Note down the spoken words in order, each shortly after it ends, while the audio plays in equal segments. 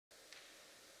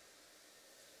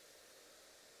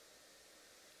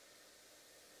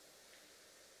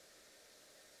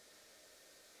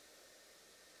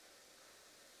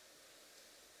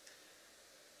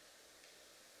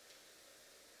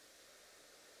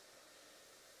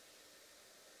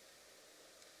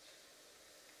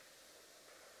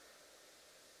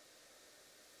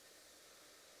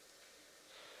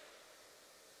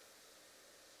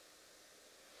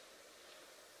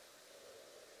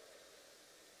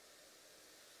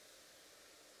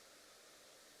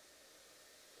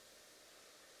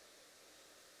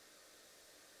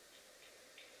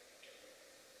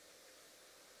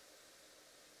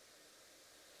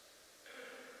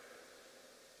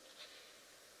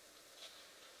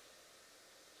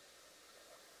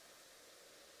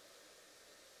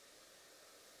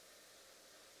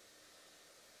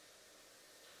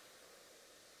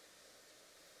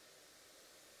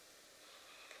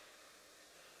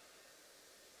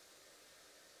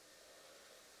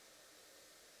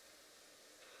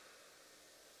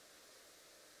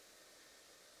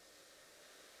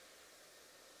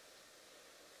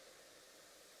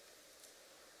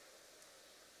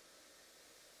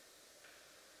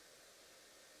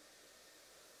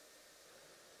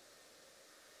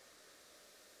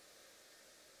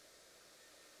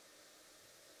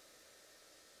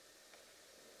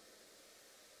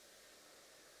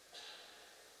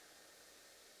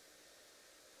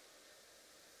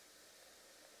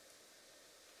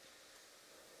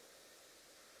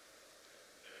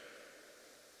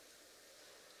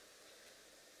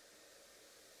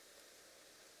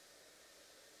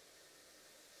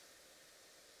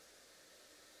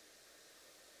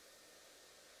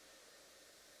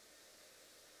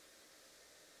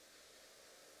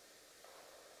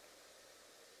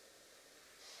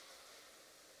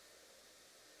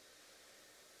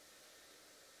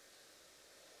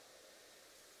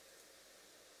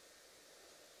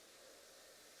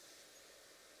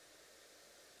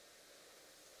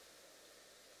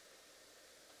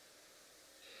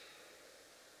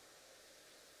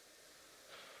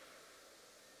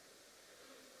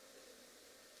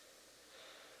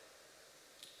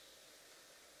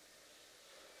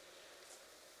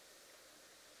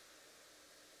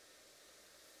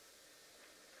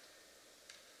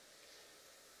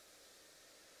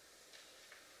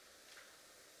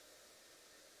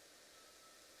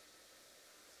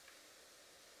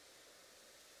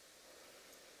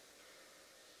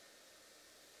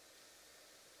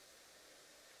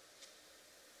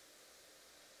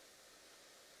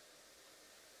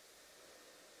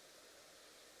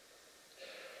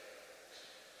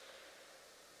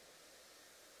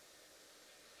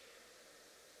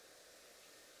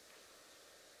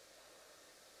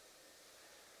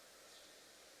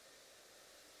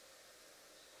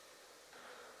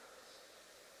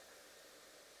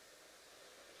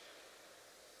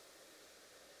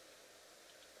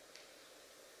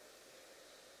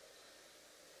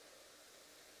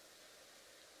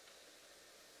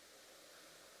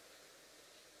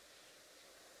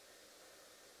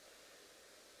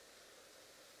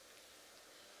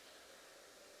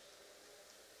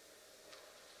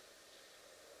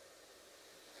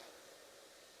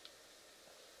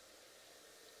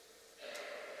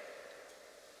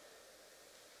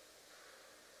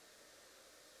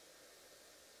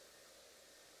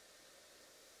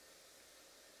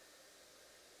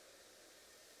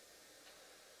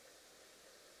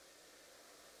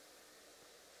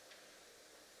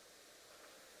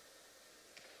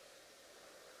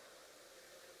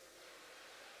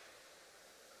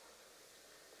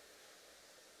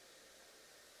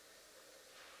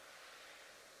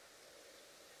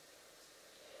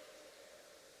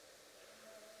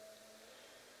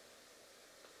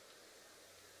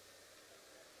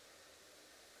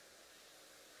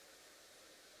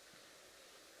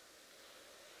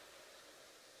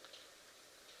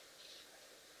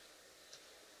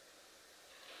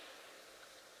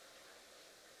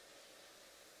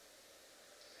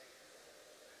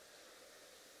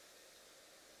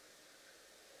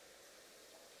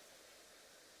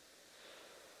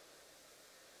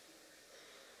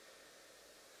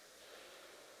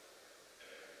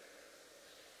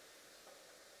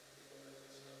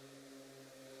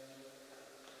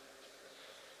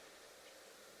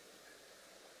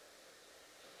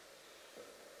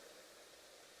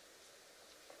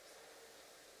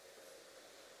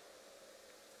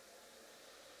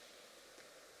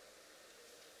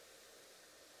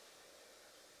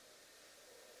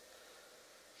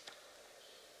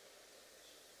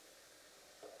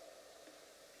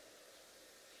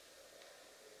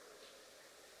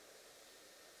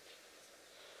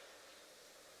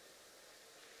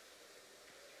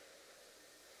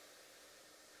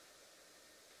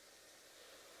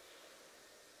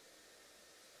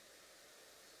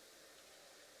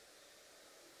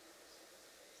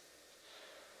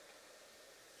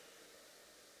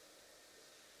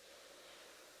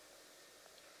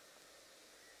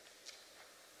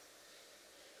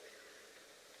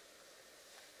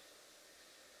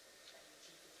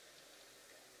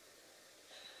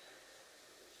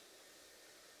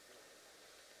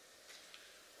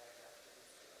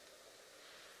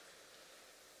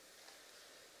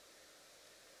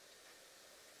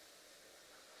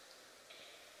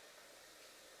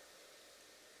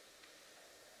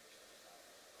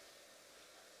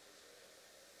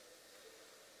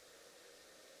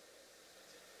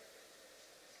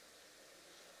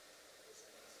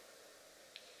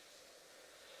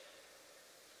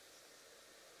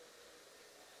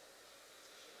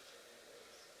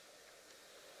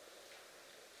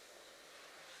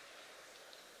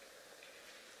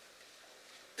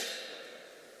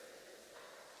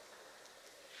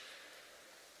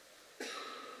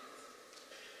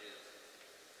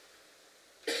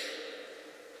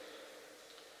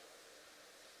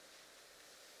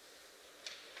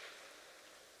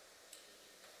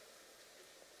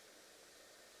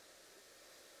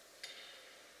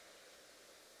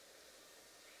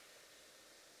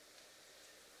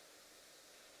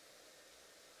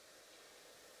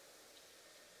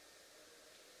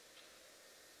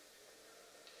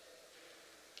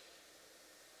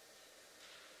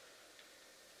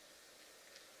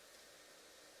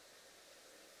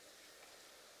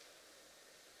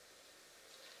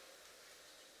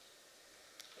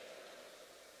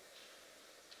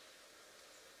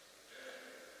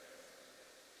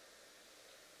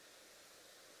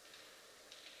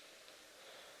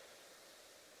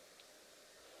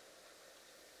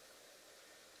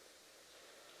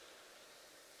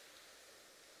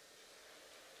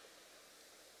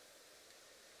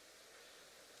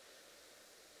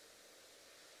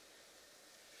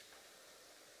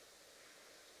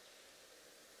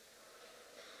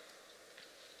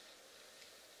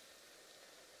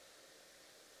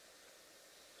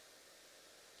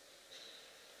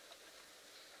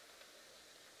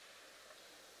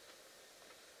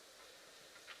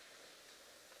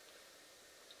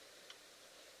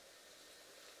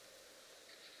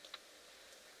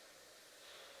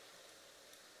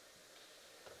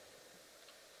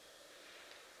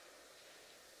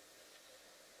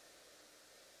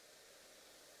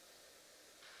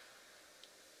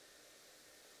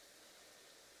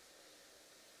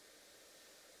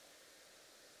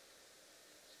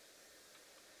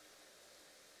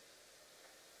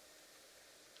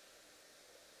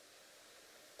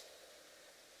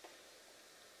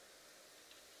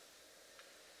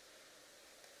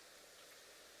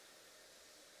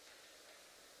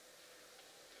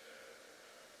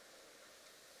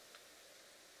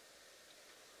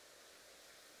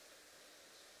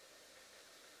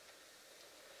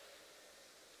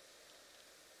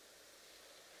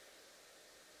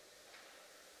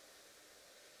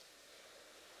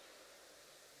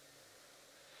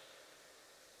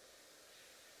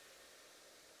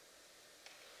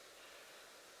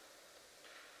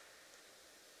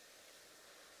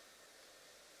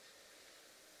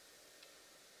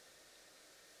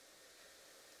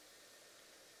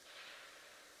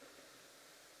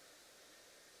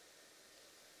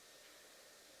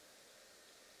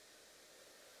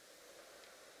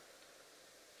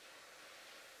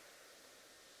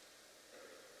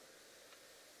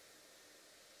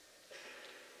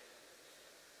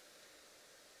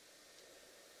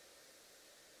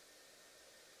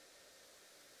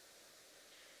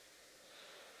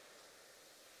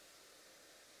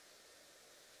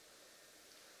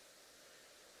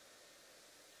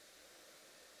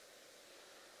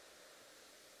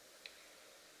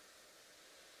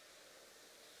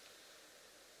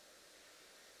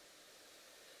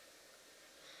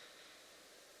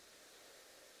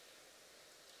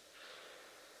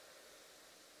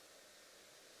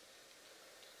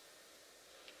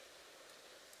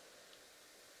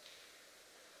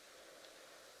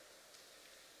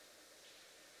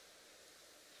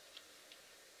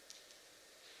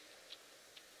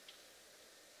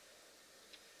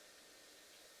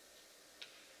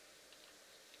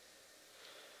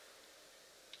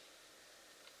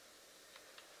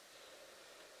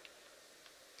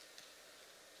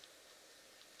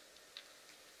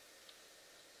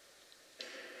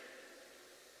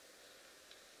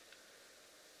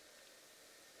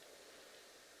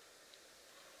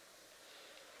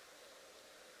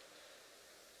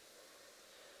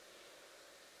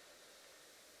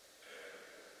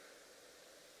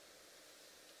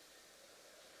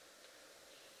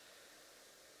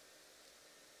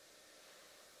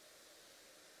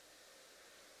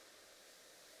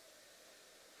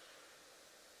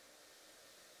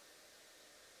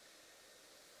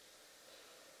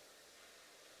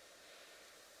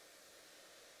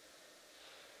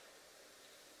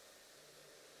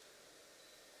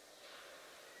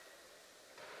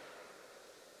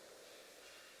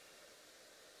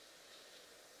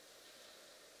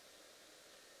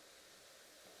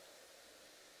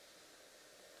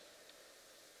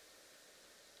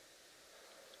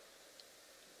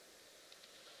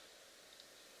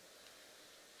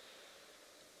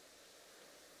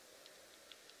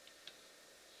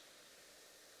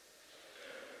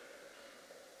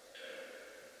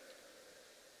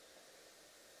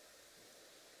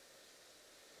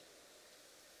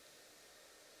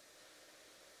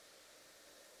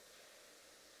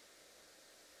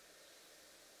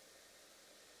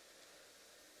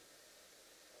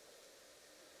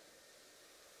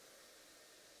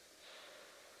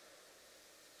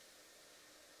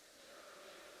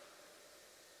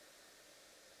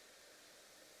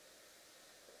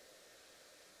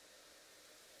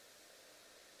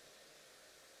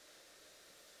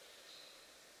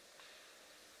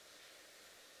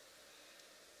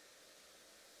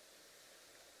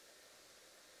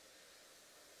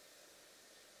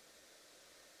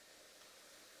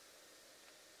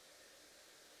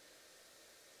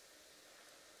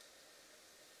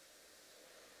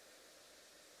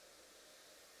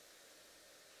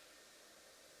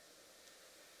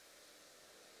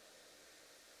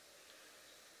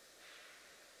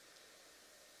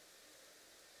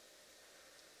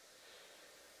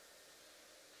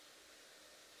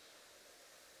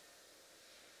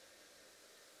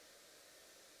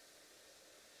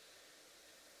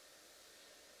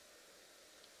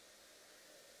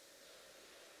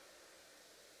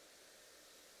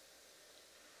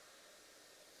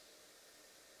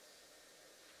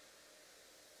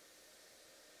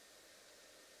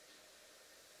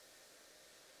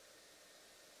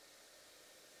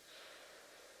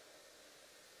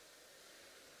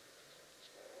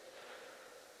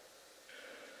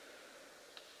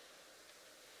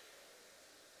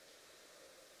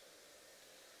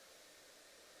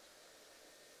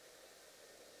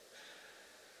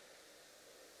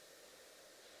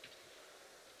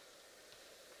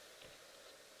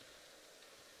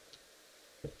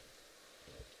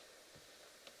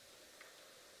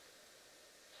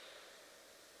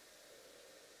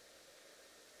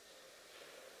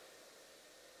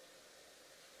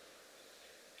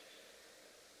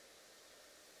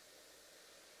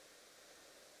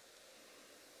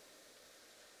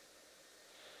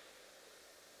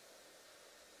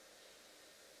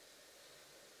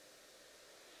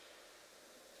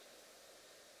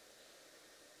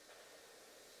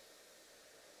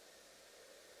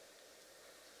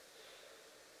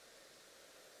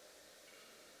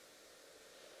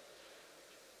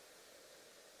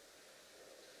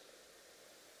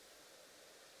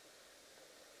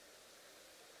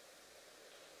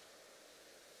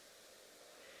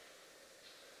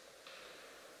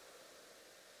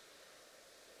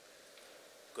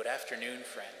Good afternoon,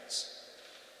 friends.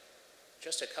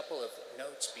 Just a couple of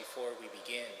notes before we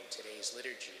begin today's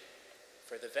liturgy.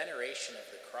 For the veneration of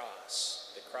the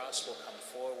cross will come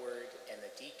forward and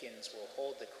the deacons will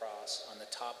hold the cross on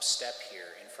the top step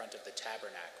here in front of the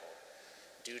tabernacle.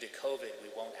 Due to COVID,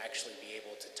 we won't actually be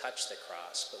able to touch the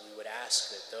cross, but we would ask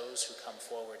that those who come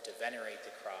forward to venerate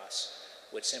the cross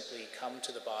would simply come to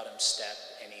the bottom step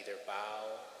and either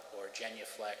bow or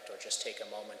genuflect or just take a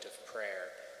moment of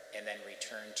prayer and then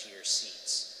return to your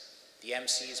seats. The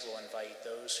MCs will invite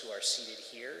those who are seated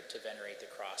here to venerate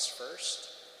the cross first,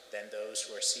 then those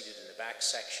who are seated in the back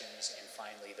sections, and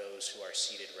finally those who are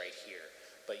seated right here.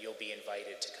 But you'll be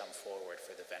invited to come forward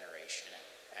for the veneration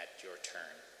at your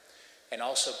turn. And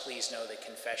also please know that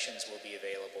confessions will be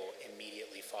available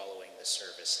immediately following the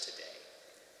service today.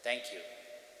 Thank you.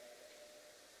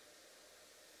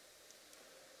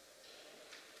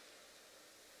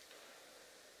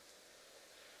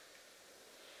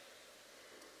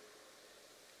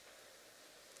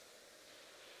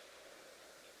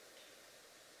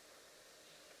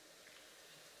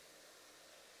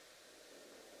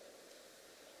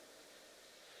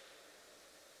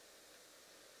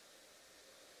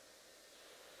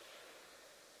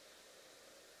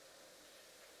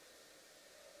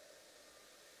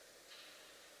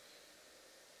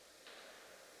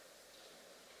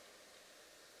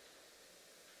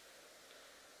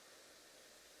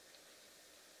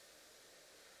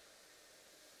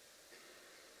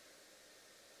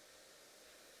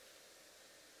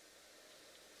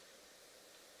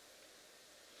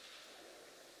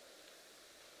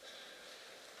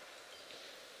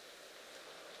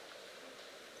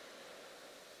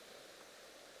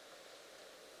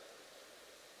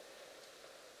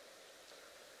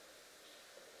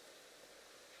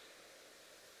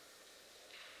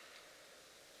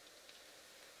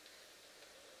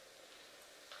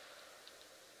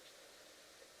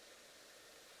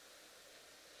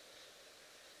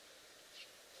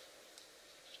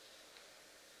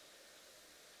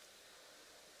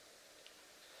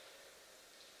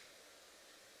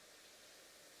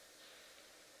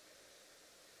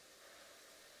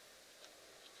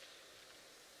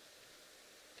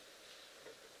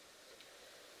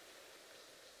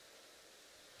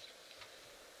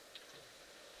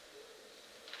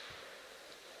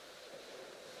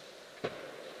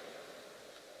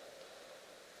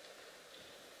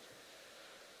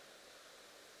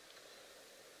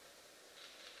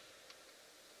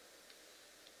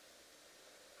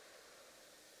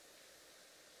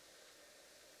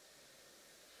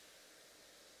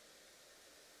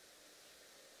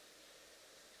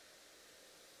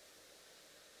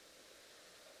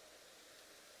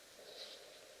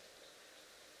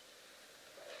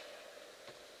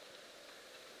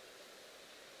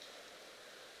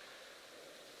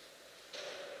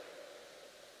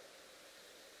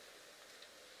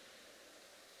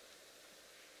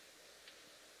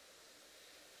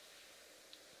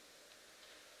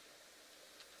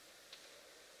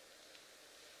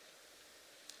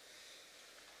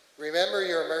 Remember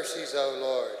your mercies, O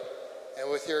Lord, and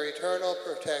with your eternal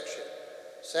protection,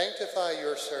 sanctify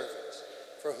your servants,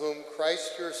 for whom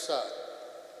Christ your Son,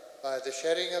 by the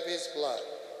shedding of his blood,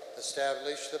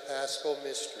 established the Paschal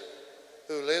mystery,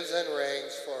 who lives and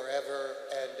reigns forever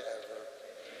and ever.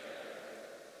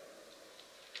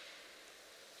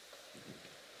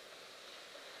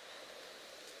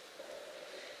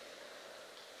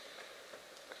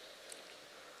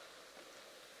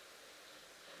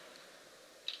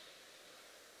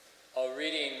 A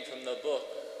reading from the book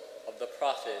of the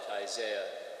prophet Isaiah.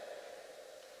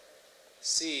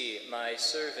 See, my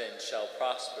servant shall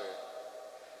prosper.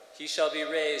 He shall be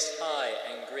raised high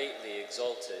and greatly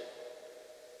exalted.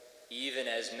 Even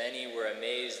as many were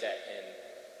amazed at him,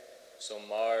 so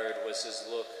marred was his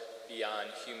look beyond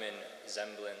human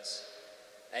semblance,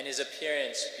 and his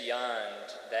appearance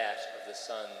beyond that of the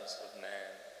sons of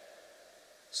man.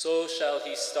 So shall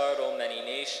he startle many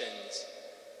nations.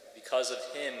 Because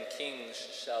of him, kings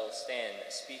shall stand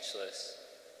speechless.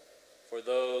 For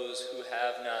those who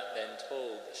have not been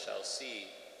told shall see.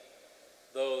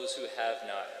 Those who have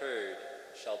not heard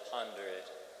shall ponder it.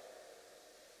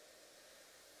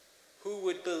 Who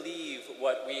would believe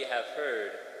what we have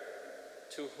heard?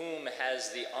 To whom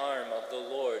has the arm of the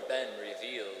Lord been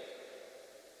revealed?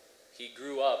 He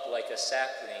grew up like a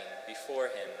sapling before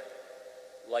him,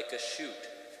 like a shoot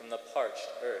from the parched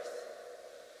earth.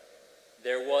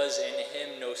 There was in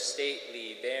him no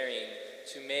stately bearing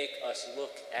to make us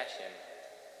look at him,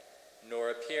 nor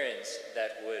appearance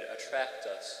that would attract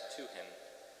us to him.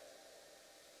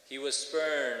 He was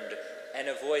spurned and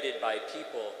avoided by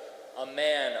people, a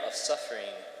man of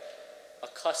suffering,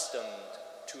 accustomed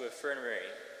to infirmary,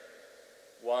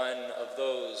 one of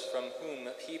those from whom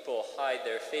people hide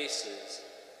their faces,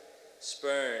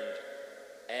 spurned,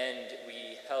 and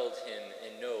we held him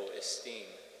in no esteem.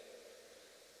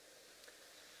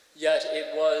 Yet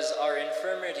it was our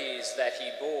infirmities that he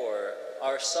bore,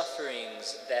 our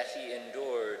sufferings that he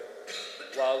endured,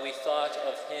 while we thought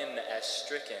of him as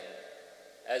stricken,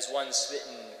 as one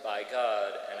smitten by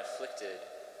God and afflicted.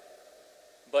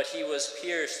 But he was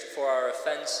pierced for our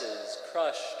offenses,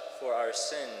 crushed for our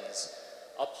sins.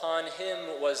 Upon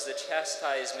him was the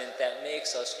chastisement that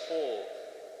makes us whole.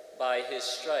 By his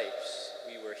stripes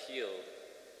we were healed.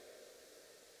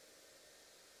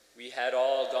 We had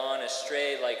all gone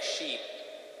astray like sheep,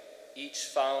 each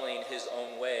following his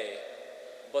own way,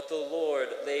 but the Lord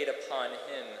laid upon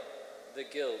him the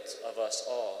guilt of us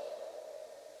all.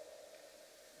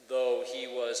 Though he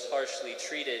was harshly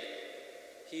treated,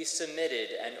 he submitted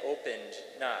and opened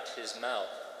not his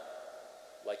mouth.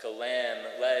 Like a lamb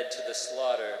led to the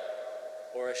slaughter,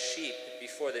 or a sheep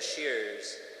before the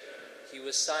shearers, he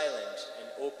was silent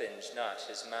and opened not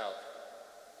his mouth.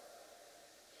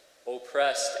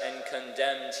 Oppressed and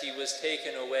condemned, he was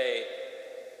taken away,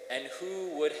 and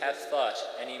who would have thought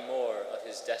any more of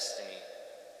his destiny?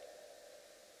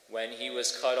 When he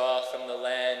was cut off from the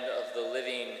land of the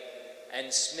living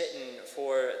and smitten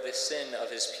for the sin of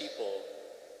his people,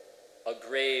 a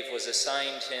grave was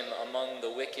assigned him among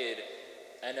the wicked,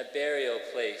 and a burial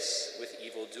place with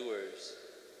evildoers,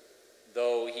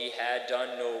 though he had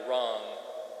done no wrong,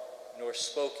 nor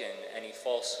spoken any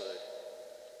falsehood.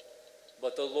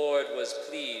 But the Lord was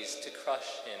pleased to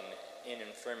crush him in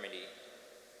infirmity.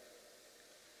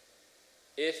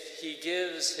 If he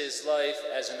gives his life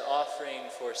as an offering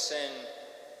for sin,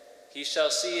 he shall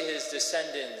see his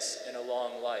descendants in a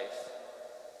long life,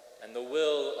 and the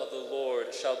will of the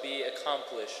Lord shall be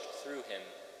accomplished through him.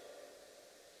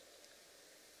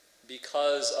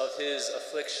 Because of his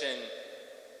affliction,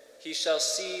 he shall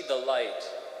see the light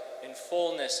in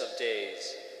fullness of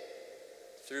days.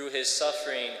 Through his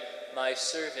suffering, my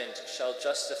servant shall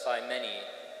justify many,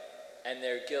 and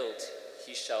their guilt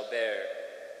he shall bear.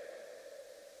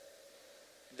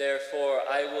 Therefore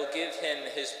I will give him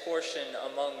his portion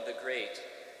among the great,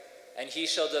 and he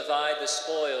shall divide the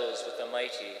spoils with the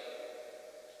mighty,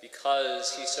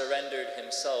 because he surrendered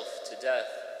himself to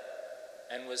death,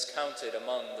 and was counted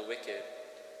among the wicked.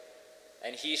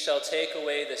 And he shall take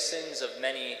away the sins of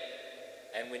many,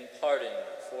 and win pardon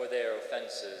for their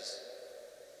offenses.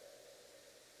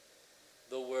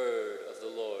 The word of the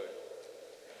Lord.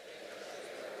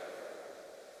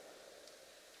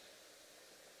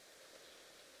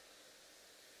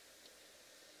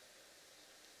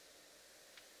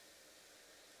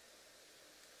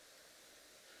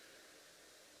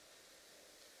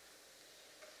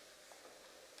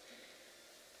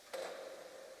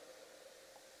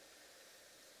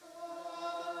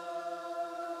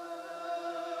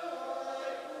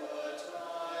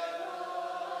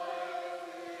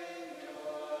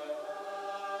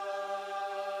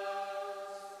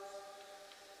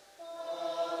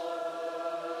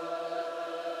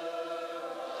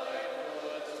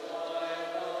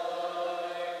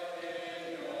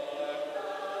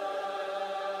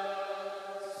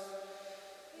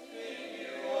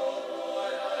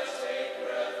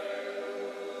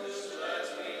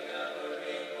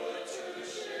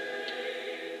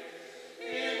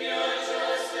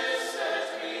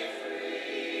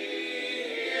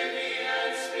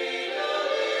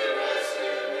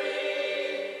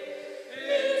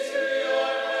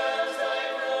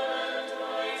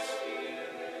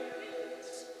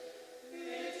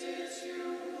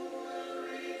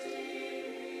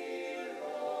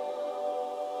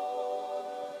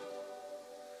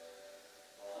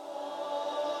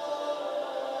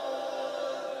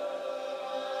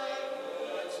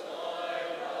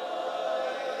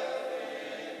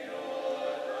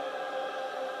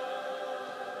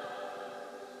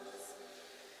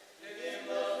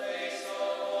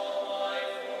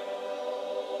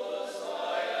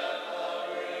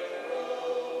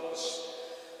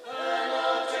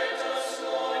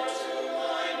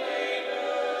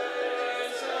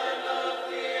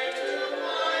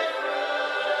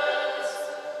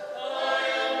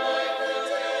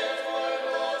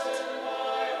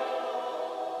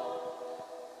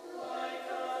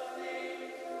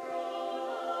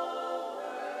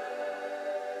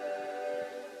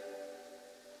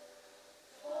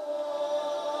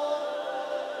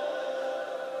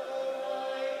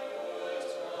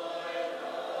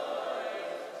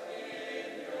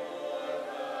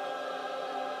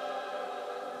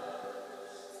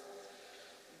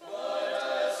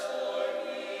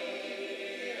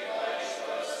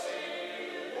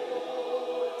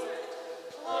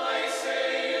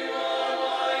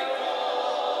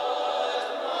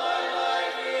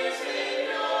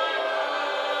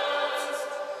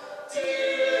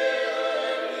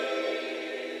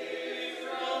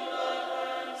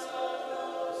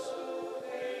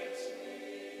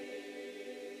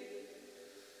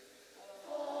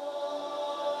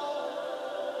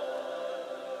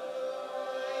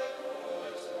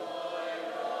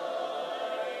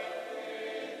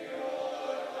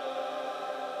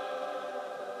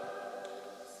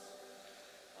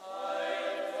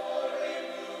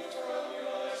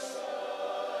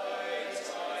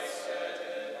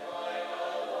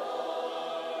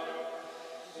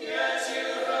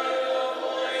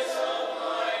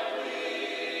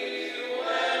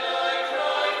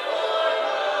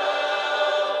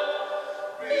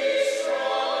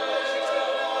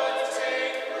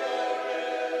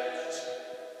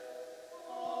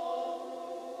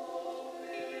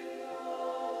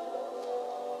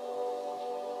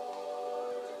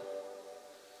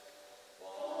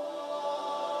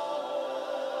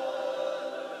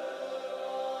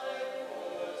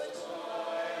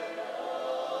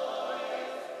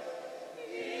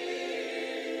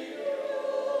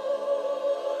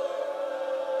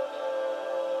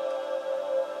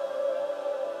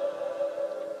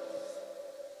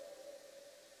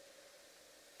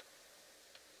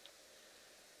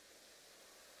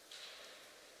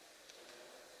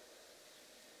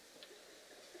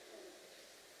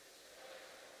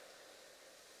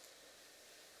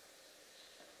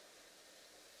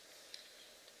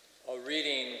 A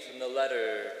reading from the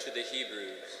letter to the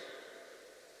Hebrews.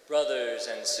 Brothers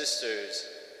and sisters,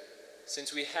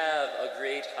 since we have a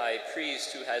great high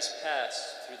priest who has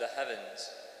passed through the heavens,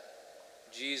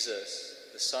 Jesus,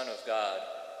 the Son of God,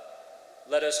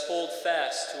 let us hold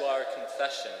fast to our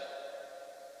confession.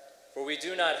 For we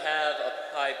do not have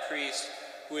a high priest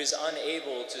who is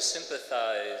unable to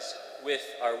sympathize with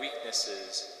our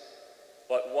weaknesses,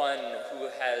 but one who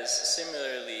has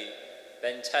similarly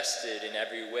been tested in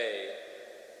every way,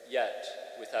 yet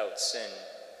without sin.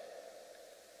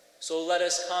 So let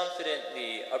us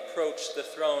confidently approach the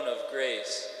throne of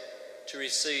grace to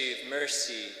receive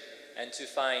mercy and to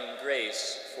find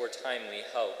grace for timely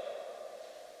help.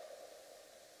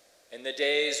 In the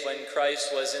days when Christ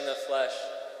was in the flesh,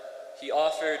 he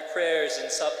offered prayers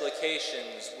and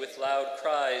supplications with loud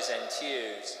cries and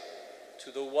tears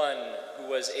to the one who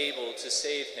was able to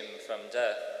save him from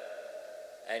death,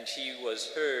 and he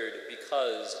was heard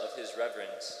because of his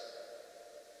reverence.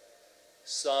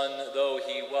 Son though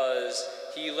he was,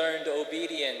 he learned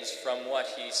obedience from what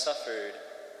he suffered,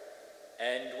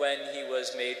 and when he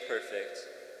was made perfect,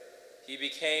 he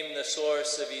became the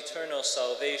source of eternal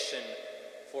salvation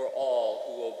for all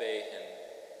who obey him.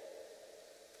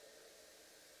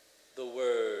 The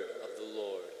word of the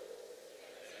Lord.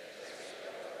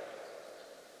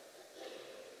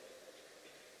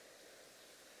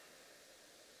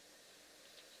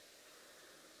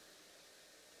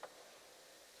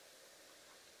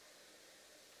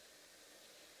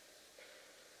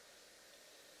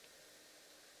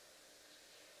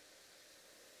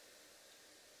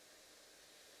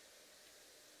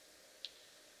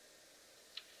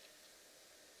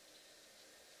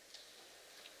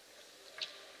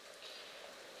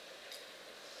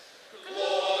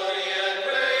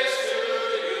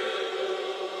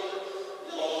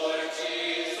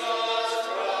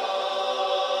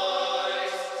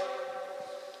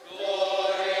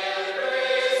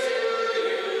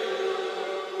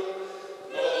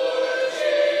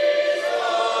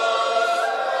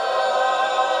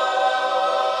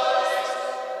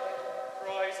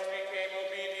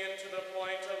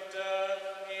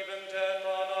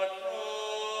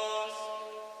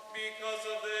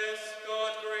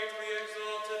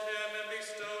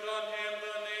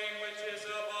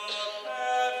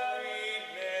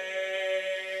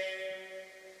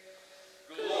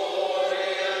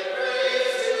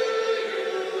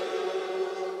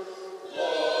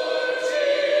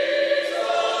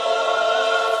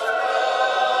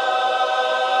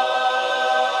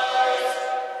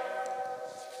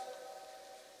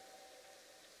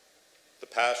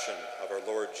 Passion of our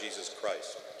Lord Jesus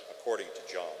Christ, according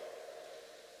to John.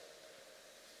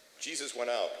 Jesus went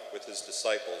out with his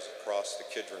disciples across the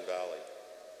Kidron Valley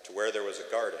to where there was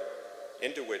a garden,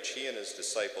 into which he and his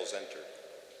disciples entered.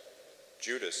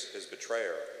 Judas, his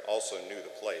betrayer, also knew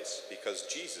the place, because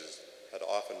Jesus had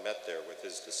often met there with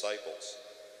his disciples.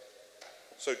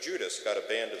 So Judas got a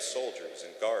band of soldiers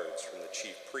and guards from the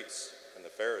chief priests and the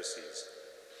Pharisees,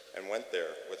 and went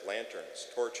there with lanterns,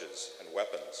 torches, and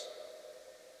weapons.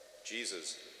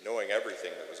 Jesus, knowing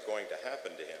everything that was going to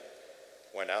happen to him,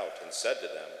 went out and said to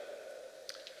them,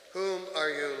 "Whom are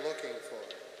you looking for?"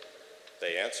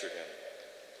 They answered him,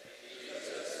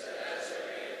 Jesus the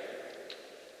Nazarene.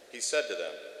 He said to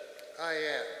them, "I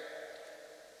am."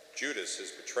 Judas, his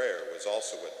betrayer, was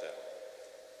also with them.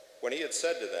 When he had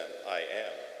said to them, "I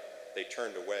am," they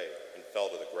turned away and fell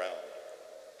to the ground.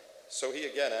 So he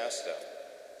again asked them,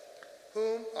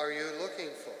 "Whom are you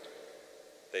looking for?"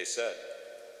 They said,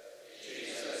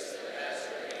 Jesus the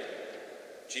Nazarene.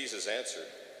 Jesus answered,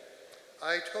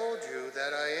 "I told you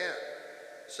that I am.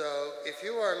 So if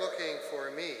you are looking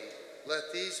for me,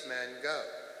 let these men go."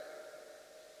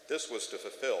 This was to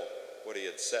fulfill what he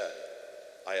had said,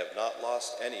 "I have not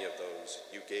lost any of those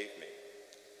you gave me."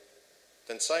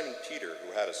 Then Simon Peter,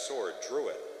 who had a sword, drew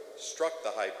it, struck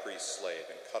the high priest's slave,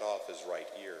 and cut off his right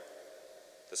ear.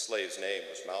 The slave's name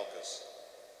was Malchus.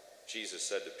 Jesus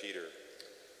said to Peter,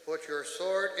 "Put your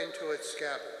sword into its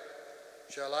scabbard.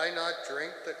 Shall I not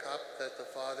drink the cup that the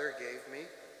Father gave me?"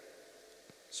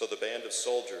 So the band of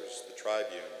soldiers, the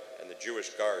tribune, and the Jewish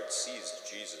guards seized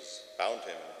Jesus, bound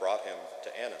him, and brought him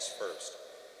to Annas first.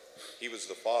 He was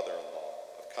the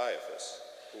father-in-law of Caiaphas,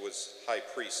 who was high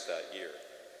priest that year.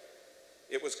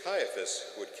 It was Caiaphas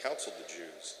who had counseled the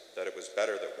Jews that it was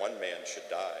better that one man should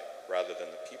die rather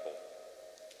than the people.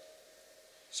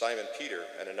 Simon Peter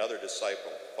and another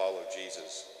disciple followed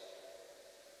Jesus.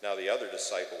 Now the other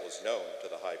disciple was known to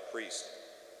the high priest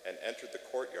and entered the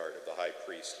courtyard of the high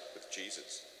priest with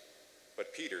Jesus.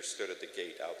 But Peter stood at the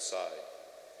gate outside.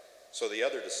 So the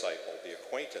other disciple, the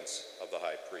acquaintance of the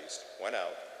high priest, went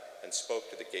out and spoke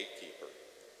to the gatekeeper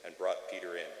and brought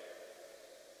Peter in.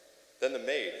 Then the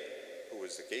maid, who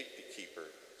was the gatekeeper,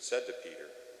 said to Peter,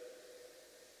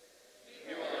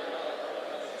 "You are not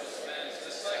one of this man's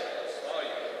disciples, are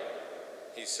you?"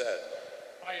 He said,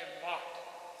 "I am not."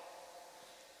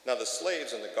 Now the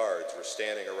slaves and the guards were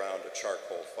standing around a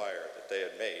charcoal fire that they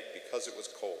had made because it was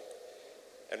cold,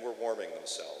 and were warming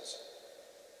themselves.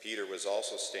 Peter was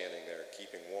also standing there,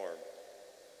 keeping warm.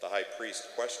 The high priest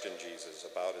questioned Jesus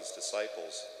about his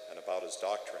disciples and about his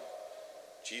doctrine.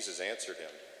 Jesus answered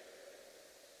him,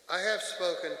 I have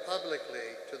spoken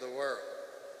publicly to the world.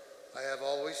 I have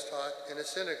always taught in a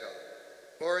synagogue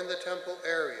or in the temple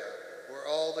area where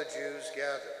all the Jews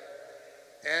gather.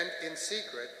 And in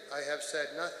secret I have said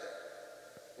nothing.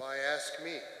 Why ask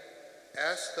me?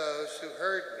 Ask those who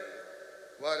heard me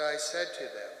what I said to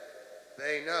them.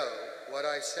 They know what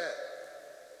I said.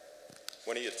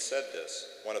 When he had said this,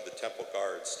 one of the temple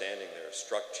guards standing there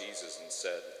struck Jesus and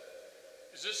said,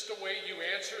 "Is this the way you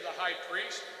answer the high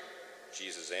priest?"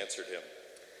 Jesus answered him,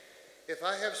 If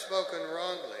I have spoken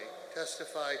wrongly,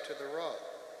 testify to the wrong.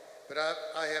 But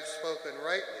I have spoken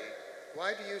rightly.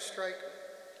 Why do you strike me?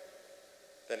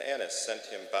 Then Annas sent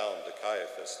him bound to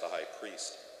Caiaphas, the high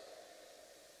priest.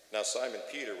 Now Simon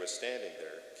Peter was standing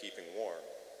there, keeping warm,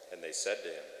 and they said to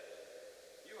him,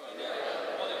 "You are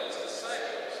not one of his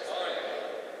disciples, are you?"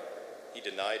 He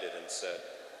denied it and said,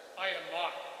 "I am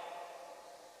not."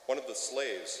 One of the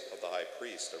slaves of the high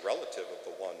priest, a relative of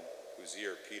the one whose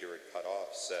ear Peter had cut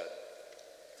off, said,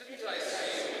 "Didn't I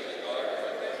see you in the garden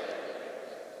with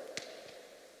him?"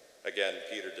 Again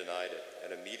Peter denied it,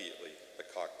 and immediately the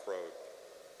cock crowed.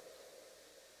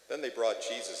 Then they brought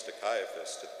Jesus to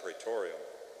Caiaphas to the praetorium.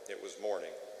 It was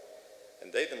morning,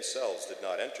 and they themselves did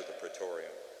not enter the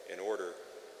praetorium in order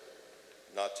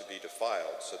not to be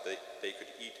defiled, so that they could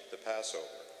eat the Passover.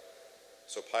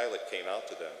 So Pilate came out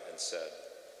to them and said,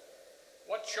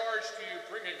 "What charge do you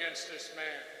bring against this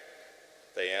man?"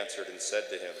 They answered and said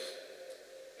to him,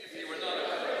 "If he were not a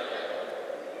criminal,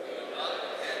 we would not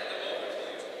have handed him over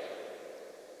to you."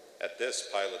 At this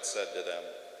Pilate said to them,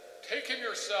 "Take him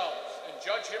yourselves and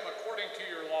judge him according to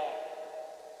your law."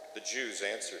 The Jews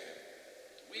answered him,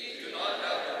 "We do not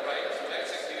have the right to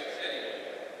execute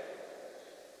anyone."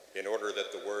 in order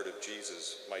that the word of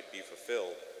Jesus might be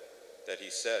fulfilled, that he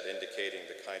said, indicating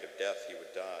the kind of death he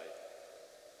would die.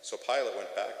 So Pilate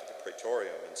went back to the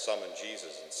praetorium and summoned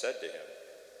Jesus and said to him,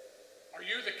 "Are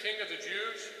you the king of the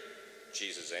Jews?"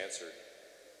 Jesus answered,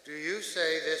 Do you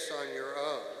say this on your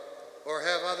own, or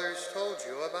have others told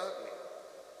you about me?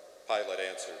 Pilate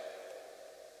answered,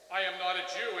 "I am not a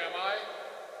Jew, am I?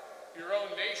 Your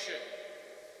own nation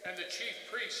and the chief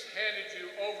priests handed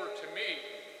you over to me.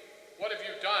 What have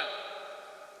you done?"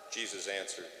 Jesus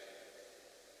answered,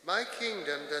 My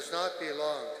kingdom does not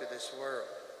belong to this world.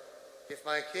 If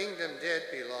my kingdom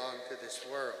did belong to this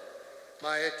world,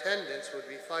 my attendants would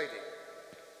be fighting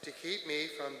to keep me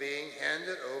from being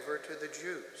handed over to the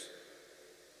Jews.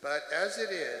 But as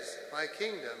it is, my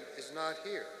kingdom is not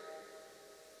here.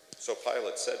 So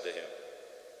Pilate said to him,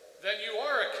 "Then you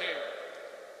are a king."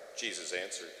 Jesus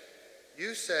answered,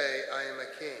 You say I am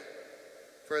a king.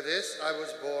 For this I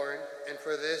was born, and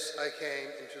for this I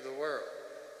came into the world,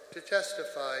 to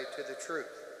testify to the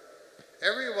truth.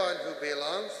 Everyone who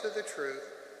belongs to the truth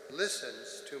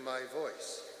listens to my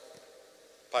voice.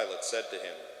 Pilate said to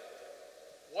him,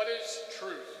 "What is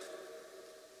truth?"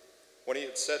 when he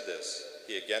had said this,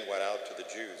 he again went out to the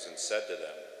Jews and said to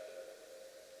them,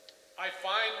 "I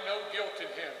find no guilt in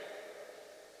him.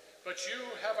 But you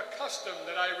have a custom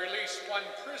that I release one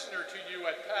prisoner to you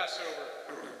at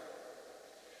Passover.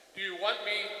 Do you want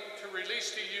me to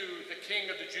release to you the king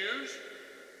of the Jews?"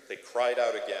 They cried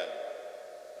out again,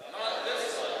 "Not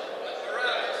this one, but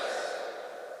Barabbas."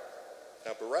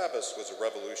 Now Barabbas was a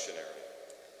revolutionary.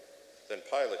 Then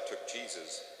Pilate took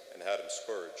Jesus and had him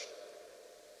scourged.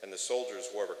 And the soldiers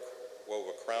wove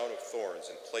a crown of thorns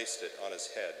and placed it on his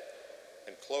head,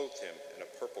 and clothed him in a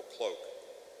purple cloak.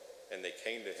 And they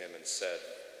came to him and said,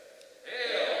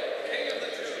 "Hail, King of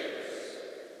the Jews!"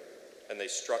 And they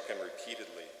struck him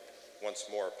repeatedly. Once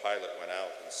more Pilate went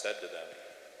out and said to them,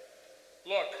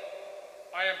 "Look,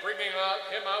 I am bringing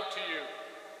him out to you,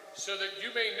 so that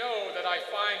you may know that I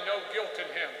find no guilt in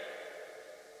him."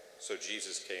 So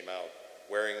Jesus came out,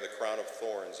 wearing the crown of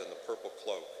thorns and the purple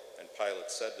cloak, and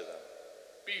Pilate said to them,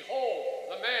 "Behold,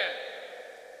 the man."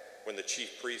 When the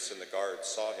chief priests and the guards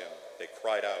saw him, they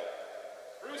cried out.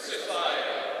 "Crucify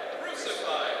him!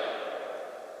 Crucify him!"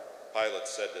 Pilate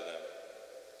said to them,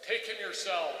 "Take him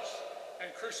yourselves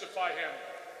and crucify him.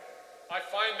 I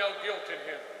find no guilt in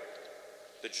him."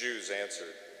 The Jews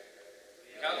answered,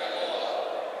 "We have a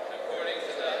law, and according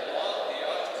to that law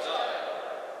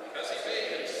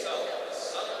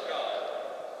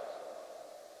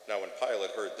Now when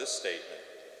Pilate heard this statement,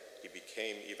 he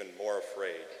became even more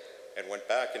afraid and went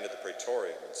back into the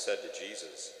praetorium and said to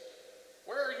Jesus,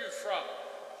 "Where are you from?"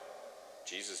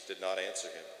 Jesus did not answer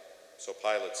him. So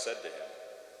Pilate said to him,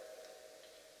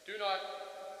 Do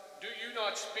you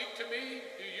not speak to me?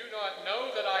 Do you not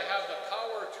know that I have the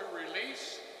power to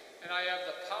release and I have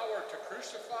the power to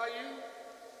crucify you?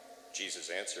 Jesus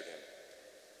answered him,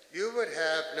 You would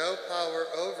have no power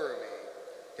over me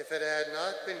if it had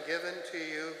not been given to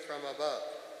you from above.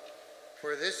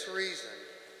 For this reason,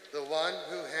 the one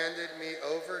who handed me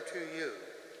over to you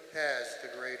has the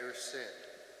greater sin.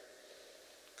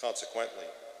 Consequently,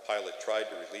 Pilate tried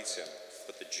to release him,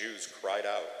 but the Jews cried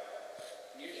out,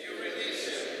 If you release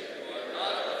him, you are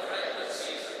not a friend of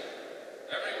Caesar.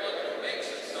 Everyone who makes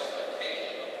himself a king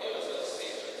opposes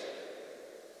Caesar.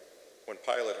 When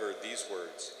Pilate heard these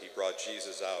words, he brought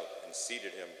Jesus out and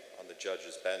seated him on the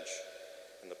judge's bench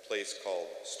in the place called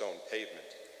Stone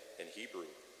Pavement, in Hebrew,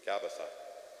 Gabbatha.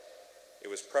 It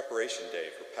was preparation day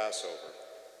for Passover,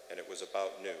 and it was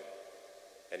about noon.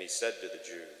 And he said to the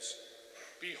Jews,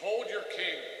 Behold your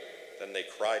king. Then they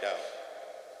cried out,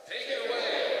 Take it away!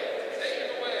 Take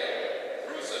it away!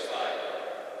 Crucify him!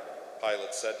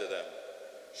 Pilate said to them,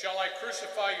 Shall I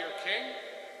crucify your king?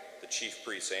 The chief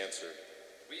priests answered,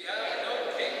 We have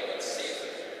no king but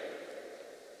Caesar.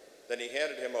 Then he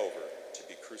handed him over to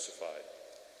be crucified.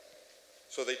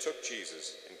 So they took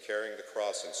Jesus, and carrying the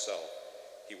cross himself,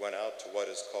 he went out to what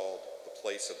is called the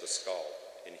place of the skull,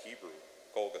 in Hebrew,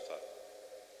 Golgotha.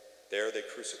 There they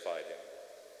crucified him,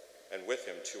 and with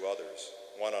him 2 others,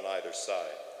 one on either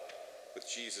side, with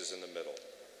Jesus in the middle.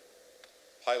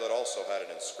 Pilate also had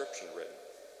an inscription written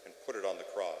and put it on the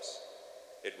cross.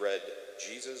 It read,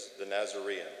 Jesus the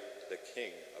Nazarene, the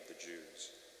King of the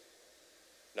Jews.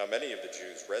 Now many of the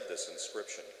Jews read this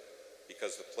inscription,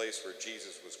 because the place where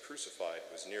Jesus was crucified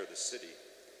was near the city,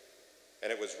 and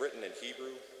it was written in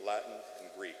Hebrew, Latin, and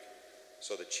Greek.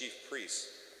 So the chief priests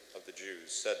of the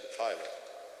Jews said to Pilate,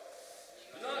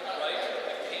 Do not write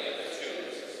the king of the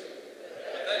Jews,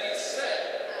 but that he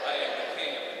said, I am the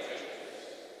king of the Jews.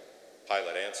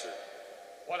 Pilate answered,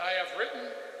 What I have written,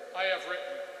 I have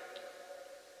written.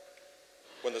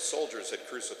 When the soldiers had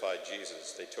crucified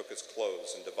Jesus, they took his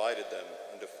clothes and divided them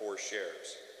into 4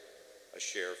 shares, a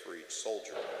share for each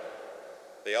soldier.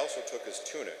 They also took his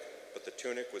tunic, but the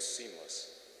tunic was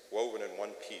seamless, woven in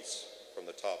one piece from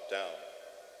the top down.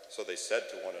 So they said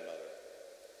to one another,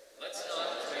 Let's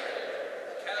not tear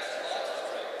it. Cast lots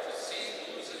for it to see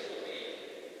whose it will be.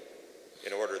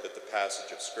 in order that the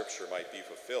passage of Scripture might be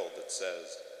fulfilled that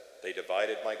says, They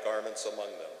divided my garments among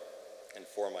them, and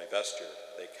for my vesture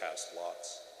they cast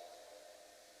lots.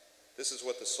 This is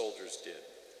what the soldiers did.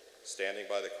 Standing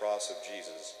by the cross of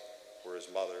Jesus were his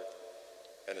mother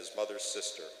and his mother's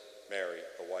sister, Mary,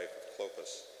 the wife of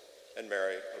Clopas, and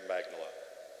Mary of Magdala.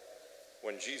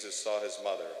 When Jesus saw his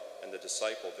mother and the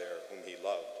disciple there whom he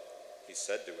loved, he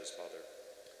said to his mother,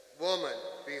 Woman,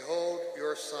 behold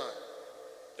your son.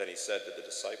 Then he said to the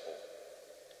disciple,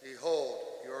 Behold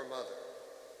your mother.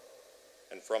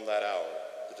 And from that hour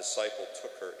the disciple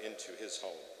took her into his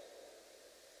home.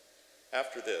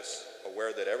 After this,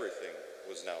 aware that everything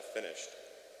was now finished,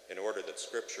 in order that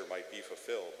Scripture might be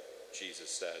fulfilled, Jesus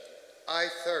said, I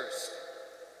thirst.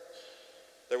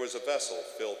 There was a vessel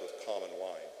filled with common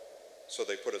wine. So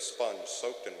they put a sponge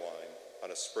soaked in wine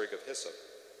on a sprig of hyssop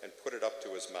and put it up to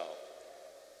his mouth.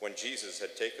 When Jesus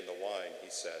had taken the wine, he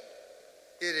said,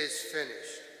 It is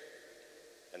finished.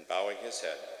 And bowing his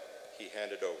head, he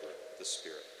handed over the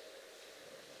Spirit.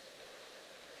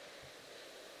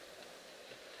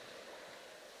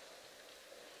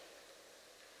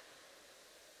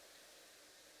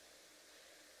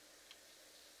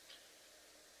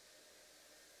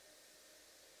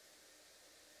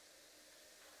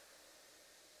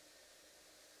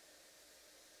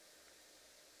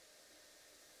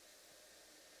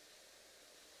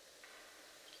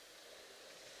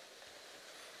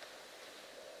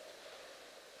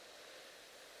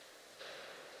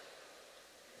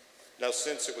 Now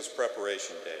since it was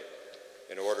preparation day,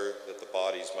 in order that the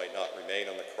bodies might not remain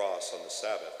on the cross on the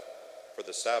Sabbath, for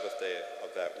the Sabbath day of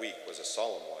that week was a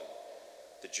solemn one,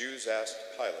 the Jews asked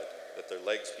Pilate that their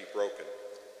legs be broken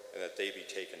and that they be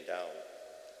taken down.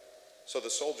 So the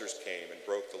soldiers came and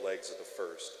broke the legs of the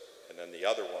first, and then the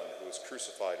other one who was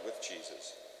crucified with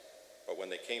Jesus. But when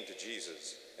they came to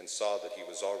Jesus and saw that he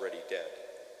was already dead,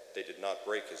 they did not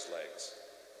break his legs.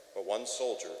 But one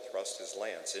soldier thrust his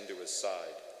lance into his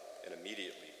side, and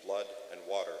immediately blood and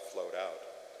water flowed out.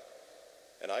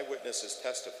 An eyewitness has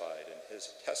testified, and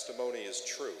his testimony is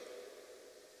true.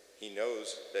 He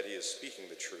knows that he is speaking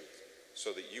the truth,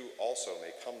 so that you also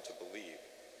may come to believe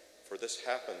For this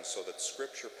happened so that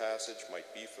Scripture passage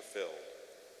might be fulfilled.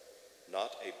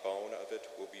 Not a bone of it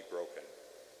will be broken.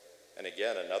 And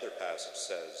again another passage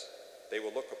says, they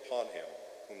will look upon him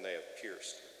whom they have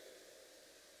pierced.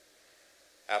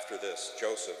 After this,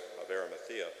 Joseph of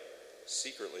Arimathea,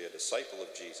 secretly a disciple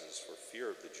of Jesus for fear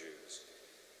of the Jews,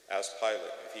 asked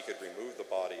Pilate if he could remove the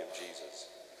body of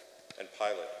Jesus, and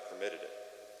Pilate permitted it.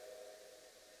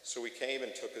 So he came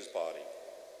and took his body.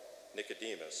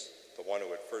 Nicodemus, the one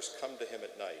who had first come to him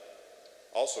at night,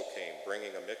 also came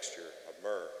bringing a mixture of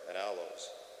myrrh and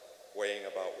aloes, weighing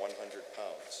about 100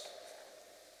 pounds.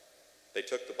 They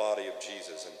took the body of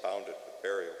Jesus and bound it with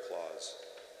burial cloths,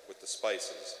 with the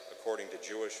spices, according to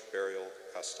Jewish burial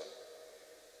custom.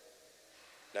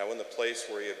 Now in the place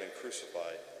where he had been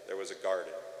crucified, there was a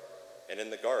garden, and in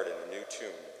the garden a new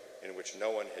tomb, in which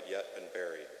no one had yet been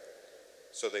buried.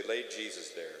 So they laid Jesus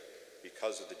there,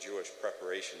 because of the Jewish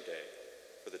preparation day,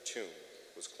 for the tomb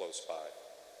was close by.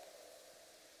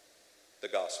 The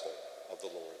Gospel of the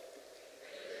Lord.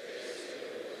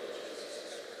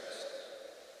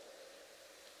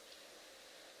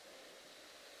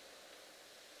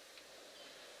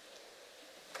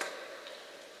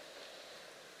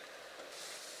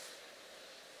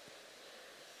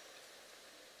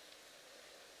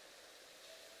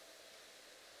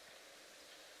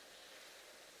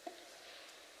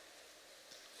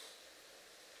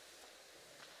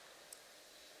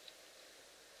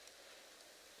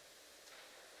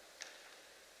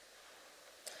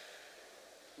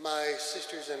 My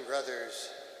sisters and brothers,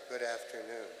 good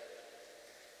afternoon,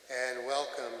 and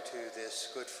welcome to this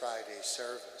Good Friday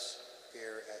service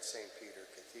here at St. Peter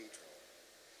Cathedral.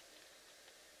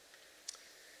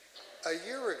 A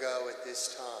year ago at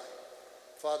this time,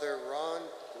 Father Ron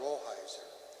Rollheiser,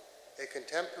 a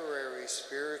contemporary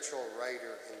spiritual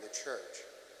writer in the Church,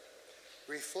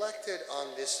 reflected on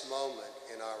this moment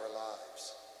in our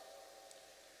lives.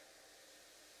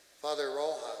 Father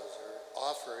Rollheiser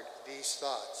offered these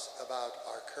thoughts about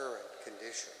our current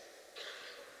condition.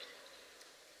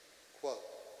 Quote,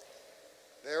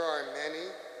 there are many,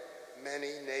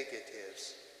 many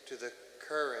negatives to the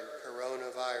current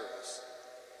coronavirus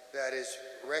that is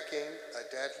wreaking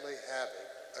a deadly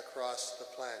havoc across the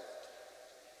planet.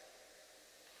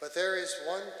 But there is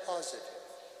one positive.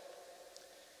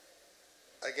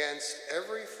 Against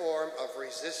every form of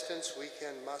resistance we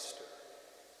can muster,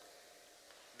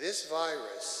 this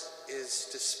virus is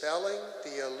dispelling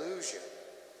the illusion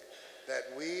that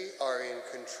we are in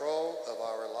control of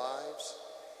our lives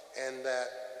and that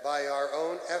by our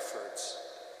own efforts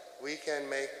we can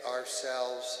make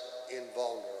ourselves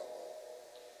invulnerable.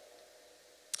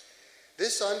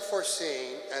 This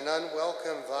unforeseen and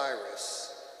unwelcome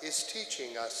virus is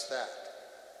teaching us that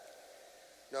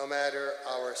no matter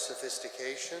our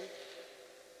sophistication,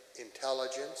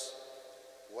 intelligence,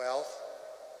 wealth,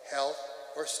 health,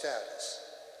 or status,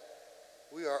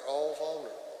 we are all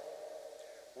vulnerable.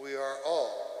 We are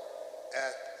all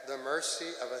at the mercy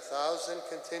of 1,000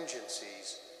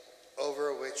 contingencies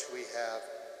over which we have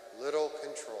little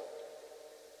control.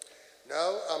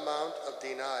 No amount of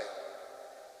denial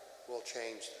will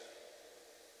change that.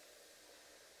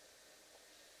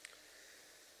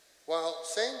 While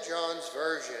St. John's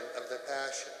version of the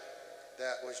Passion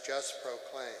that was just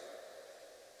proclaimed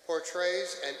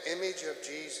portrays an image of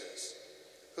Jesus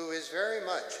who is very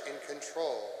much in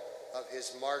control of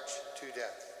his march to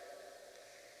death,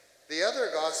 the other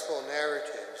gospel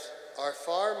narratives are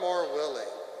far more willing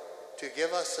to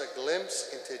give us a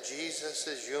glimpse into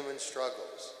Jesus' human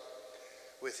struggles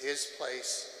with his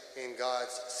place in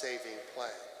God's saving plan.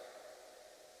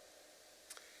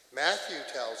 Matthew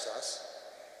tells us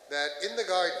that in the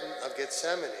Garden of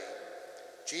Gethsemane,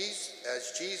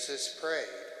 as Jesus prayed,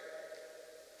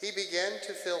 he began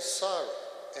to feel sorrow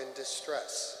and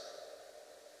distress.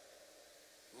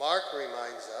 Mark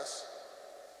reminds us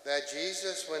that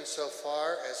Jesus went so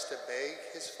far as to beg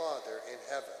his Father in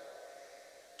heaven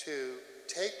to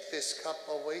take this cup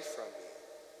away from me,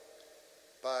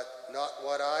 but not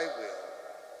what I will,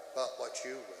 but what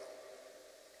you will.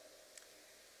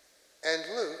 And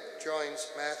Luke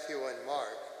joins Matthew and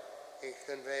Mark in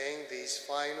conveying these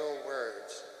final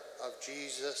words of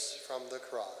Jesus from the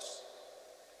cross.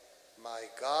 My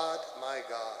God,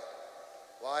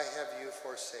 why have you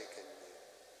forsaken me?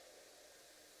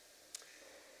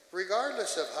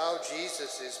 Regardless of how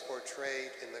Jesus is portrayed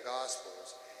in the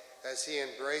Gospels as he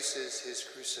embraces his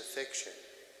crucifixion,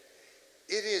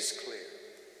 it is clear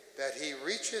that he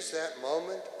reaches that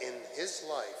moment in his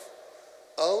life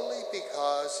only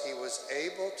because he was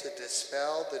able to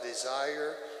dispel the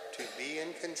desire to be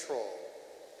in control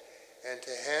and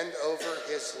to hand over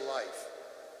his life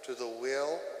to the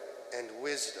will and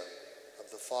wisdom of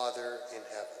the Father in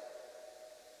heaven.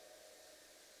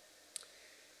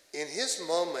 In his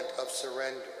moment of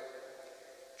surrender,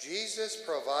 Jesus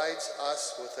provides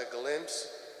us with a glimpse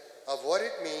of what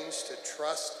it means to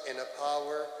trust in a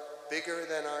power bigger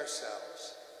than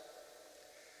ourselves.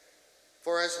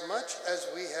 For as much as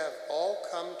we have all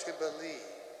come to believe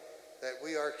that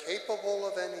we are capable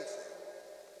of anything,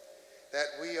 that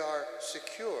we are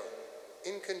secure,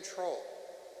 in control,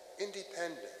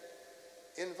 independent,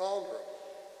 invulnerable,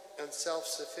 and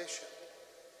self-sufficient,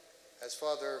 as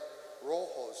Father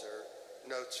Rollhoser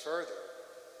notes further,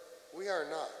 we are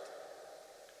not.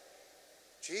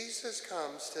 Jesus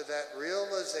comes to that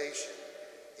realization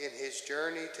in his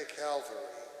journey to Calvary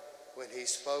when he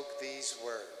spoke these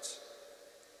words,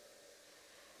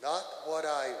 "Not what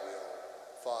I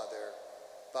will, Father,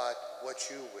 but what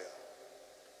you will."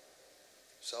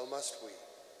 So must we.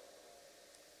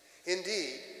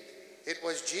 Indeed, it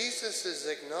was Jesus'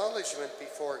 acknowledgement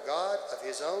before God of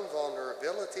his own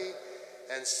vulnerability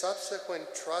and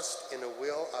subsequent trust in a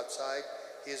will outside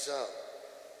his own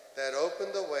that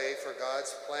opened the way for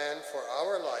God's plan for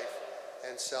our life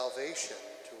and salvation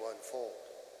to unfold.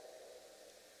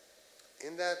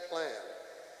 In that plan,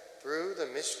 through the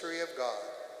mystery of God,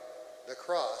 the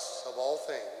cross of all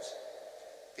things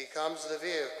becomes the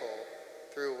vehicle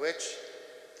through which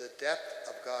the depth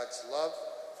of God's love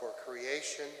for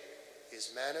creation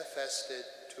is manifested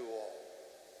to all.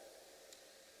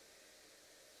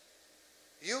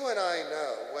 You and I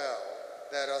know well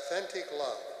that authentic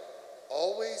love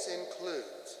always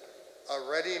includes a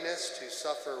readiness to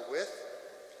suffer with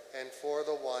and for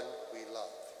the one we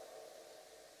love.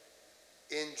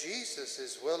 In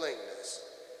Jesus' willingness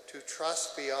to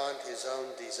trust beyond his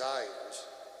own desires,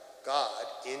 God,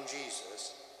 in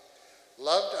Jesus,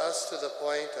 loved us to the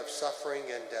point of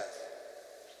suffering and death.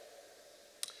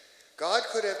 God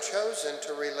could have chosen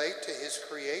to relate to his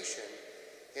creation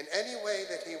in any way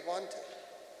that he wanted,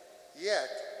 yet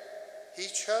he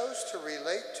chose to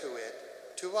relate to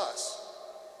it to us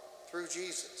through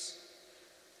Jesus.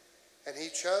 And he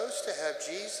chose to have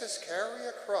Jesus carry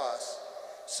a cross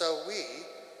so we,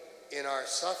 in our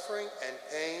suffering and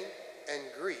pain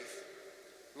and grief,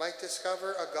 might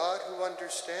discover a God who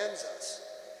understands us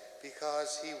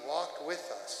because he walked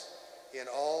with us in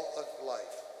all of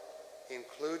life,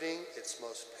 including its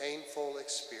most painful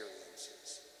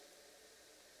experiences.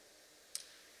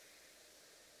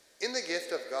 In the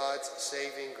gift of God's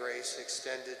saving grace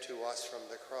extended to us from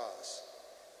the cross,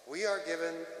 we are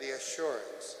given the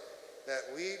assurance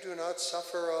that we do not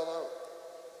suffer alone.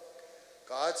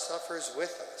 God suffers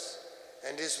with us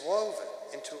and is woven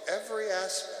into every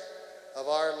aspect of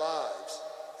our lives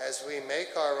as we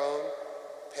make our own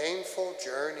painful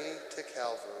journey to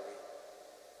Calvary.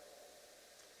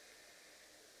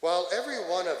 While every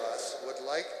one of us would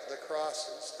like the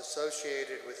crosses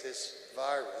associated with this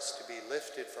virus to be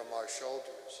lifted from our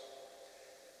shoulders,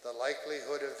 the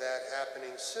likelihood of that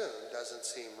happening soon doesn't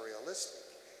seem realistic.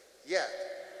 Yet,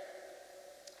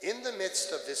 in the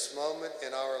midst of this moment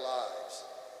in our lives,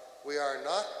 we are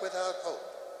not without hope.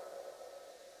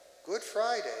 Good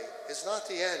Friday is not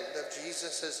the end of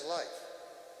Jesus' life,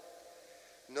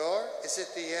 nor is it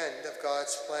the end of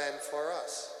God's plan for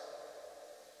us.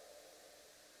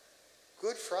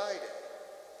 Good Friday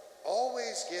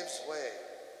always gives way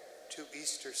to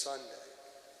Easter Sunday.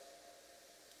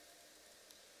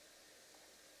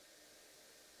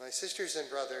 My sisters and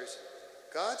brothers,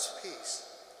 God's peace,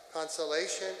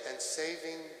 consolation, and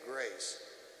saving grace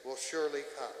will surely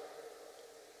come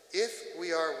if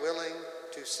we are willing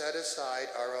to set aside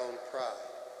our own pride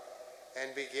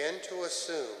and begin to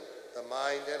assume the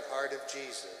mind and heart of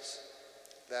Jesus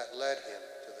that led him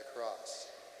to the cross.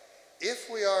 If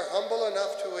we are humble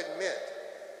enough to admit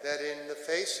that in the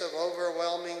face of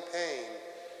overwhelming pain,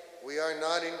 we are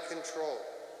not in control,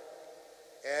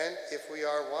 and if we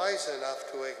are wise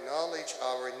enough to acknowledge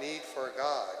our need for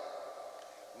God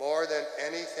more than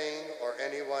anything or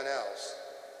anyone else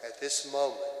at this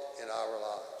moment in our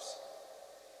lives.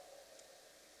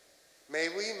 May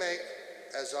we make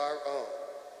as our own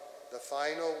the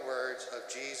final words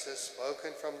of Jesus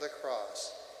spoken from the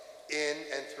cross, in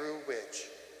and through which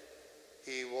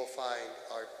we will find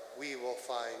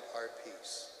our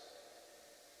peace.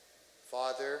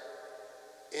 Father,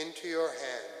 into your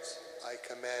hands I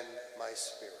commend my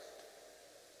spirit.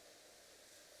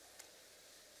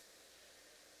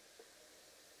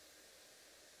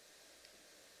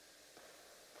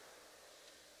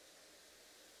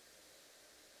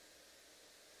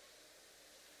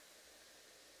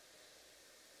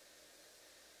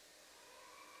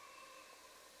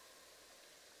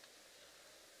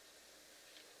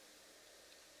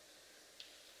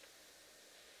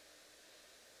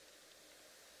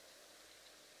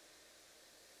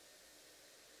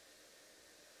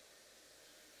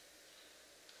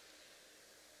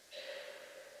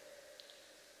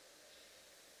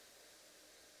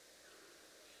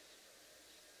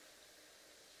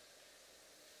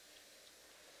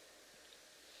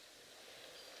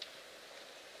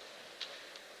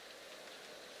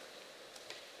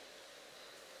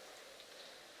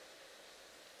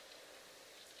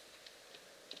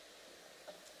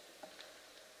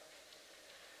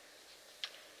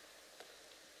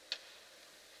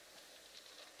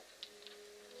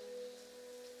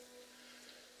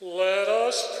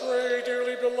 us pray,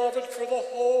 dearly beloved, for the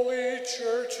holy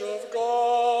Church of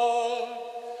God,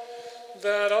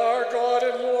 that our God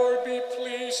and Lord be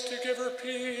pleased to give her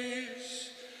peace,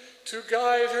 to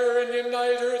guide her and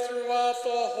unite her throughout the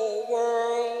whole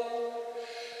world,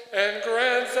 and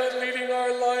grant that leading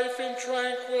our life in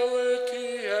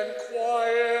tranquility and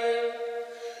quiet,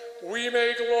 we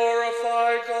may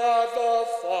glorify God the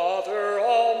Father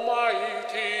Almighty.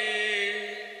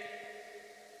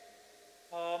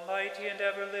 Almighty and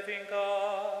ever-living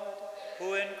God,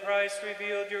 who in Christ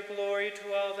revealed your glory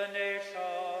to all the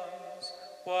nations,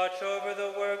 watch over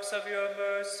the works of your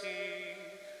mercy,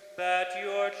 that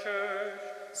your church,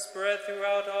 spread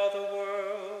throughout all the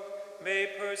world, may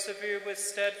persevere with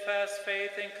steadfast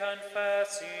faith in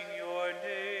confessing your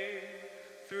name,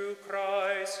 through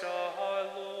Christ our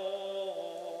Lord.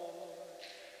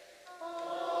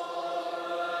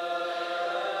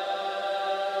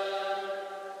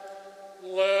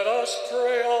 Let us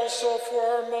pray also for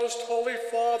our most holy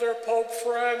Father, Pope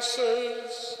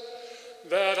Francis,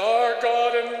 that our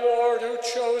God and Lord, who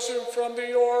chose him from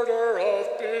the order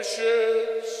of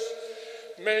bishops,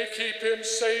 may keep him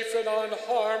safe and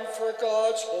unharmed for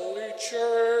God's holy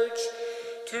church,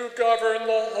 to govern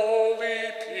the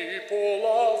holy people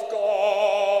of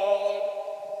God.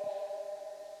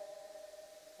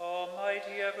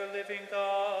 Almighty ever-living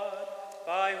God,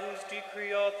 by whose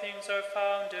decree all things are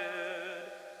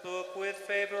founded, look with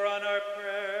favor on our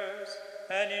prayers,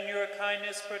 and in your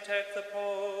kindness protect the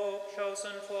Pope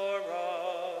chosen for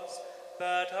us,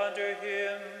 that under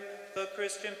him the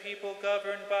Christian people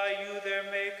governed by you, their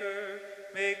Maker,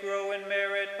 may grow in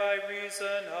merit by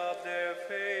reason of their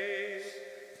faith,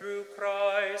 through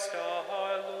Christ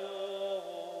our Lord.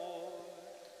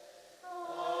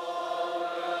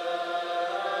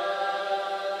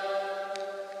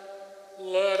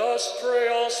 Let us pray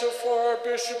also for our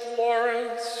Bishop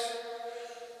Lawrence,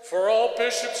 for all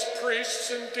bishops, priests,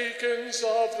 and deacons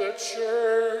of the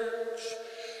church,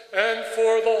 and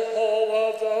for the whole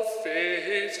of the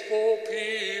faithful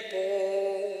people.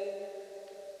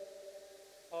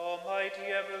 Almighty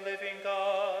ever-living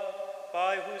God,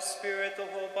 by whose Spirit the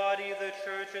whole body of the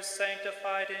church is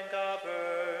sanctified and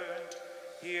governed,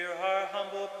 hear our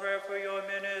humble prayer for your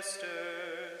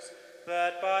ministers,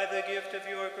 that by the gift of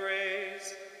your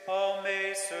grace all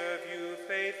may serve you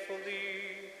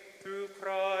faithfully, through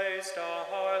Christ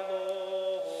our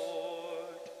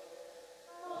Lord.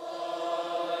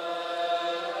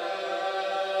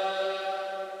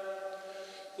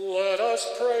 Let us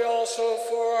pray also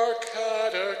for our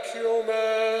catechumens,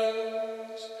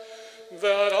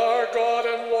 that our God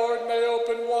and Lord may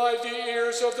open wide the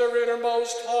ears of their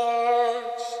innermost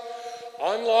hearts,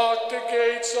 unlock the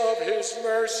gates of his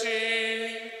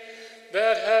mercy,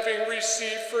 that having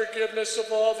received forgiveness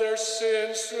of all their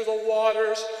sins through the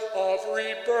waters of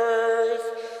rebirth,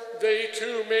 they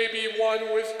too may be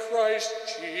one with Christ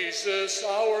Jesus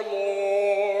our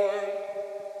Lord.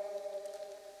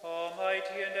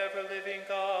 Almighty and ever-living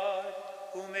God,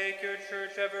 who make your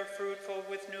church ever fruitful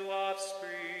with new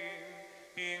offspring,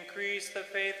 increase the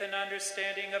faith and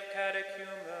understanding of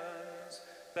catechumens,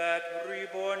 that,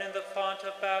 reborn in the font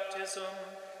of baptism,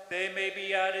 they may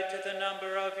be added to the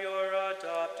number of your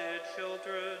adopted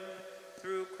children,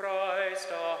 through Christ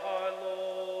our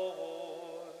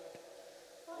Lord.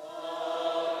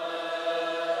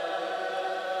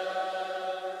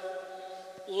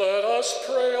 Let us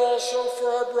pray also for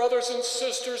our brothers and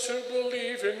sisters who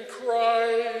believe in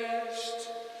Christ,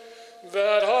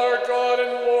 that our God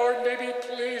and Lord may be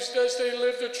pleased as they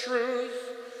live the truth,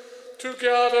 to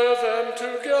gather them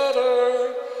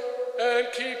together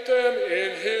and keep them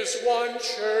in his one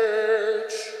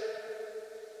church.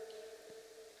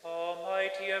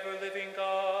 Almighty ever-living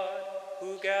God,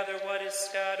 who gather what is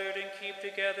scattered and keep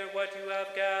together what you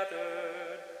have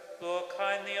gathered, look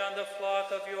kindly on the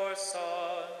flock of your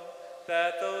Son,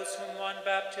 that those whom one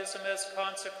baptism has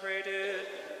consecrated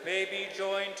may be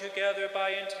joined together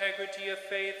by integrity of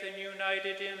faith and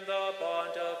united in the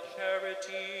bond of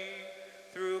charity,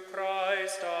 through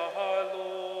Christ our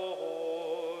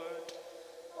Lord.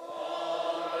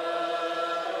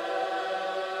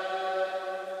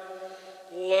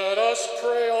 Let us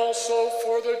pray also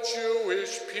for the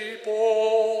Jewish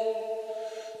people,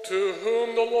 to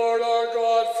whom the Lord our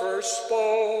God first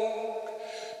spoke,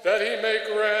 that he may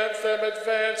grant them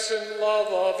advance in love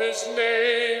of his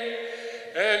name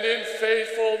and in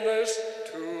faithfulness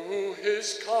to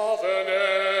his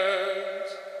covenant.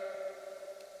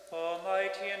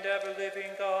 Almighty and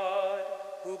ever-living God,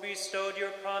 who bestowed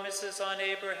your promises on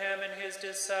Abraham and his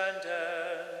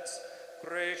descendants,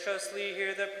 graciously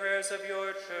hear the prayers of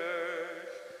your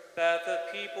church, that the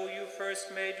people you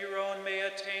first made your own may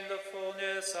attain the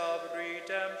fullness of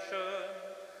redemption.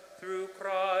 Through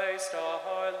Christ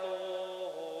our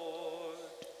Lord.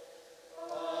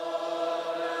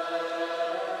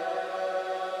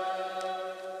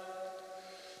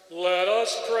 Let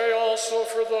us pray also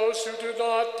for those who do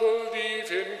not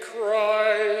believe in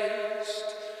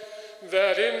Christ,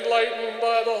 that enlightened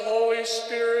by the Holy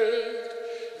Spirit,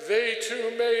 they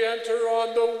too may enter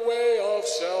on the way of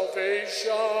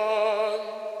salvation.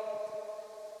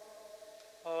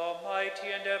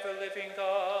 Almighty and ever-living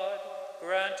God,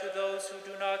 grant to those who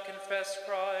do not confess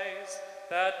Christ,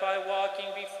 that by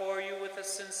walking before you with a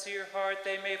sincere heart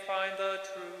they may find the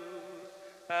truth,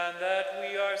 and that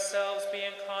we ourselves,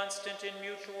 being constant in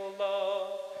mutual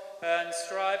love, and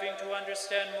striving to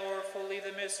understand more fully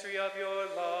the mystery of your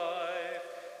life,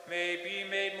 may be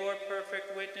made more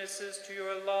perfect witnesses to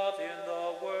your love in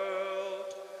the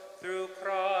world. Through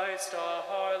Christ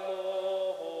our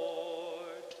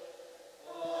Lord.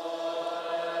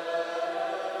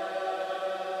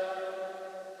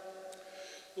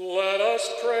 Let us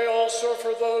pray also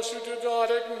for those who do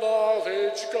not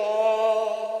acknowledge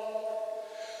God,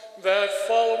 that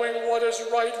following what is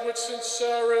right with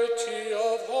sincerity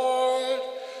of heart,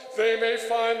 they may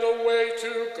find the way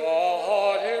to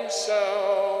God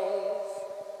himself.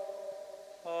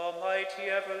 Almighty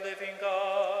ever-living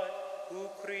God, who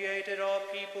created all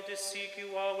people to seek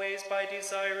you always by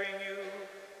desiring you,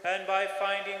 and by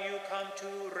finding you come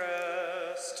to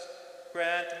rest,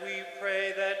 grant, we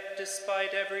pray, that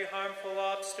despite every harmful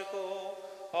obstacle,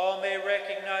 all may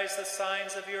recognize the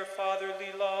signs of your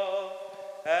fatherly love,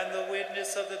 and the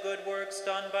witness of the good works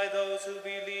done by those who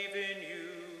believe in you,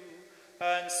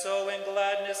 and so in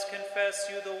gladness confess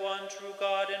you the one true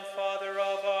God and Father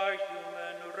of our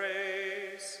human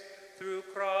race, through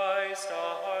Christ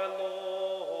our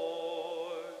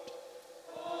Lord.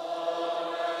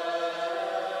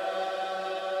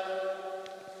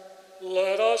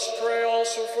 Let us pray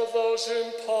also for those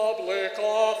in public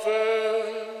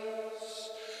office,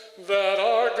 that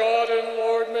our God and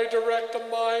Lord may direct the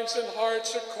minds and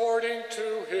hearts according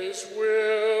to his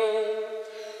will,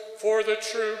 for the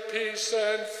true peace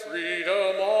and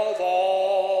freedom of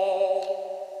all.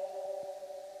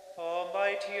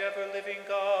 Almighty ever-living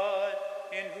God,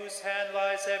 in whose hand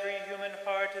lies every human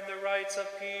heart and the rights of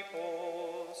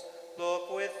peoples, look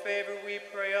with favor, we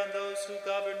pray, on those who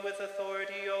govern with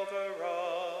authority over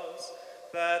us,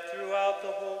 that throughout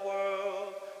the whole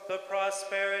world the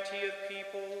prosperity of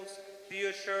peoples, the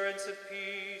assurance of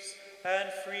peace,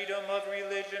 and freedom of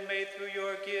religion may through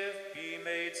your gift be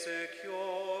made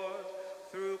secure.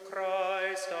 Through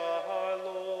Christ our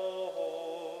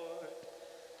Lord.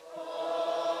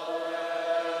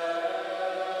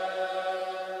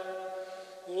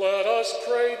 Let us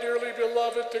pray, dearly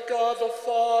beloved, to God the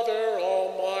Father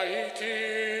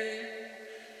Almighty,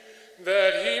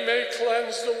 that he may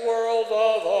cleanse the world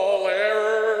of all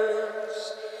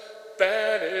errors,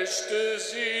 banish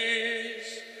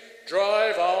disease,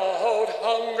 drive out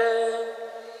hunger,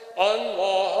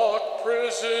 unlock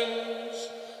prisons,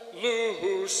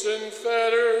 loosen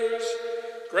fetters,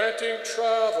 granting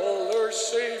travelers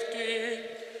safety,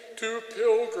 to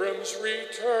pilgrims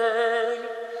return,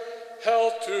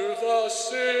 health to the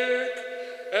sick,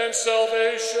 and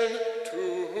salvation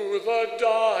to the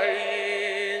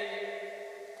dying.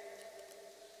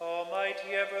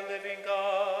 Almighty ever-living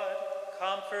God,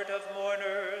 comfort of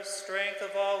mourners, strength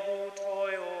of all who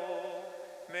toil,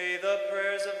 may the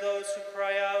prayers of those who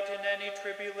cry out in any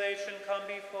tribulation come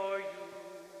before you,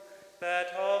 that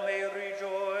all may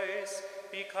rejoice,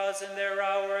 because in their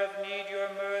hour of need your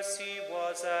mercy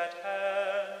was at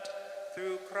hand.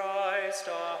 Through Christ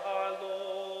our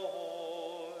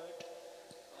Lord.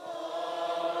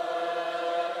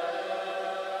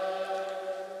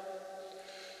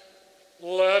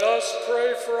 Let us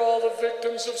pray for all the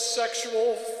victims of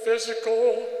sexual,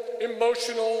 physical,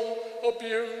 emotional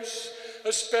abuse,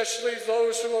 especially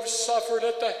those who have suffered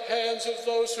at the hands of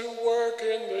those who work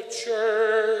in the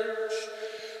church,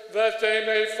 that they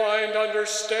may find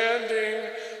understanding,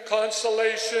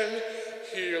 consolation,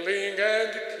 healing,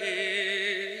 and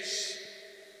peace.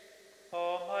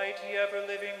 Almighty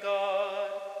ever-living God,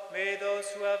 may those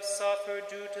who have suffered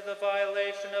due to the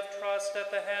violation of trust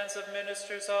at the hands of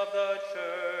ministers of the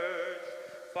church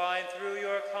find through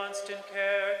your constant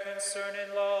care, concern,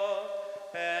 and love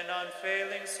an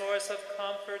unfailing source of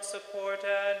comfort, support,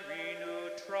 and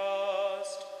renewed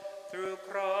trust. Through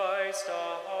Christ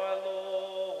our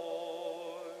Lord.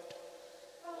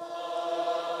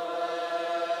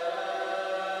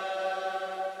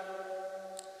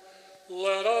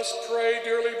 Let us pray,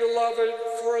 dearly beloved,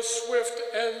 for a swift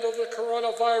end of the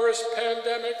coronavirus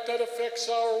pandemic that affects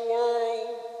our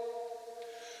world,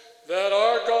 that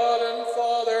our God and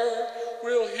Father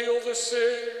will heal the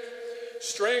sick,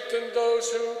 strengthen those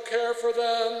who care for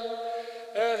them,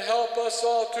 and help us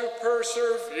all to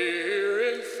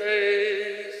persevere in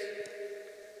faith.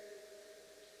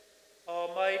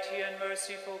 Almighty and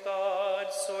merciful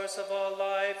God, source of all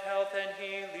life, health, and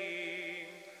healing,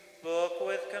 look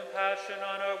with compassion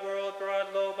on our world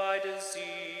brought low by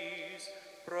disease.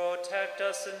 Protect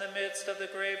us in the midst of the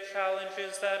grave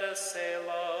challenges that assail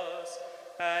us,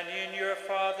 and in your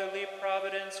fatherly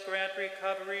providence grant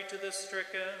recovery to the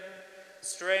stricken,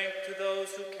 strength to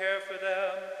those who care for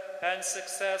them, and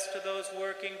success to those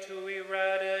working to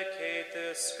eradicate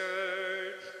this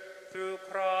scourge. Through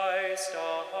Christ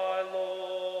our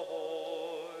Lord.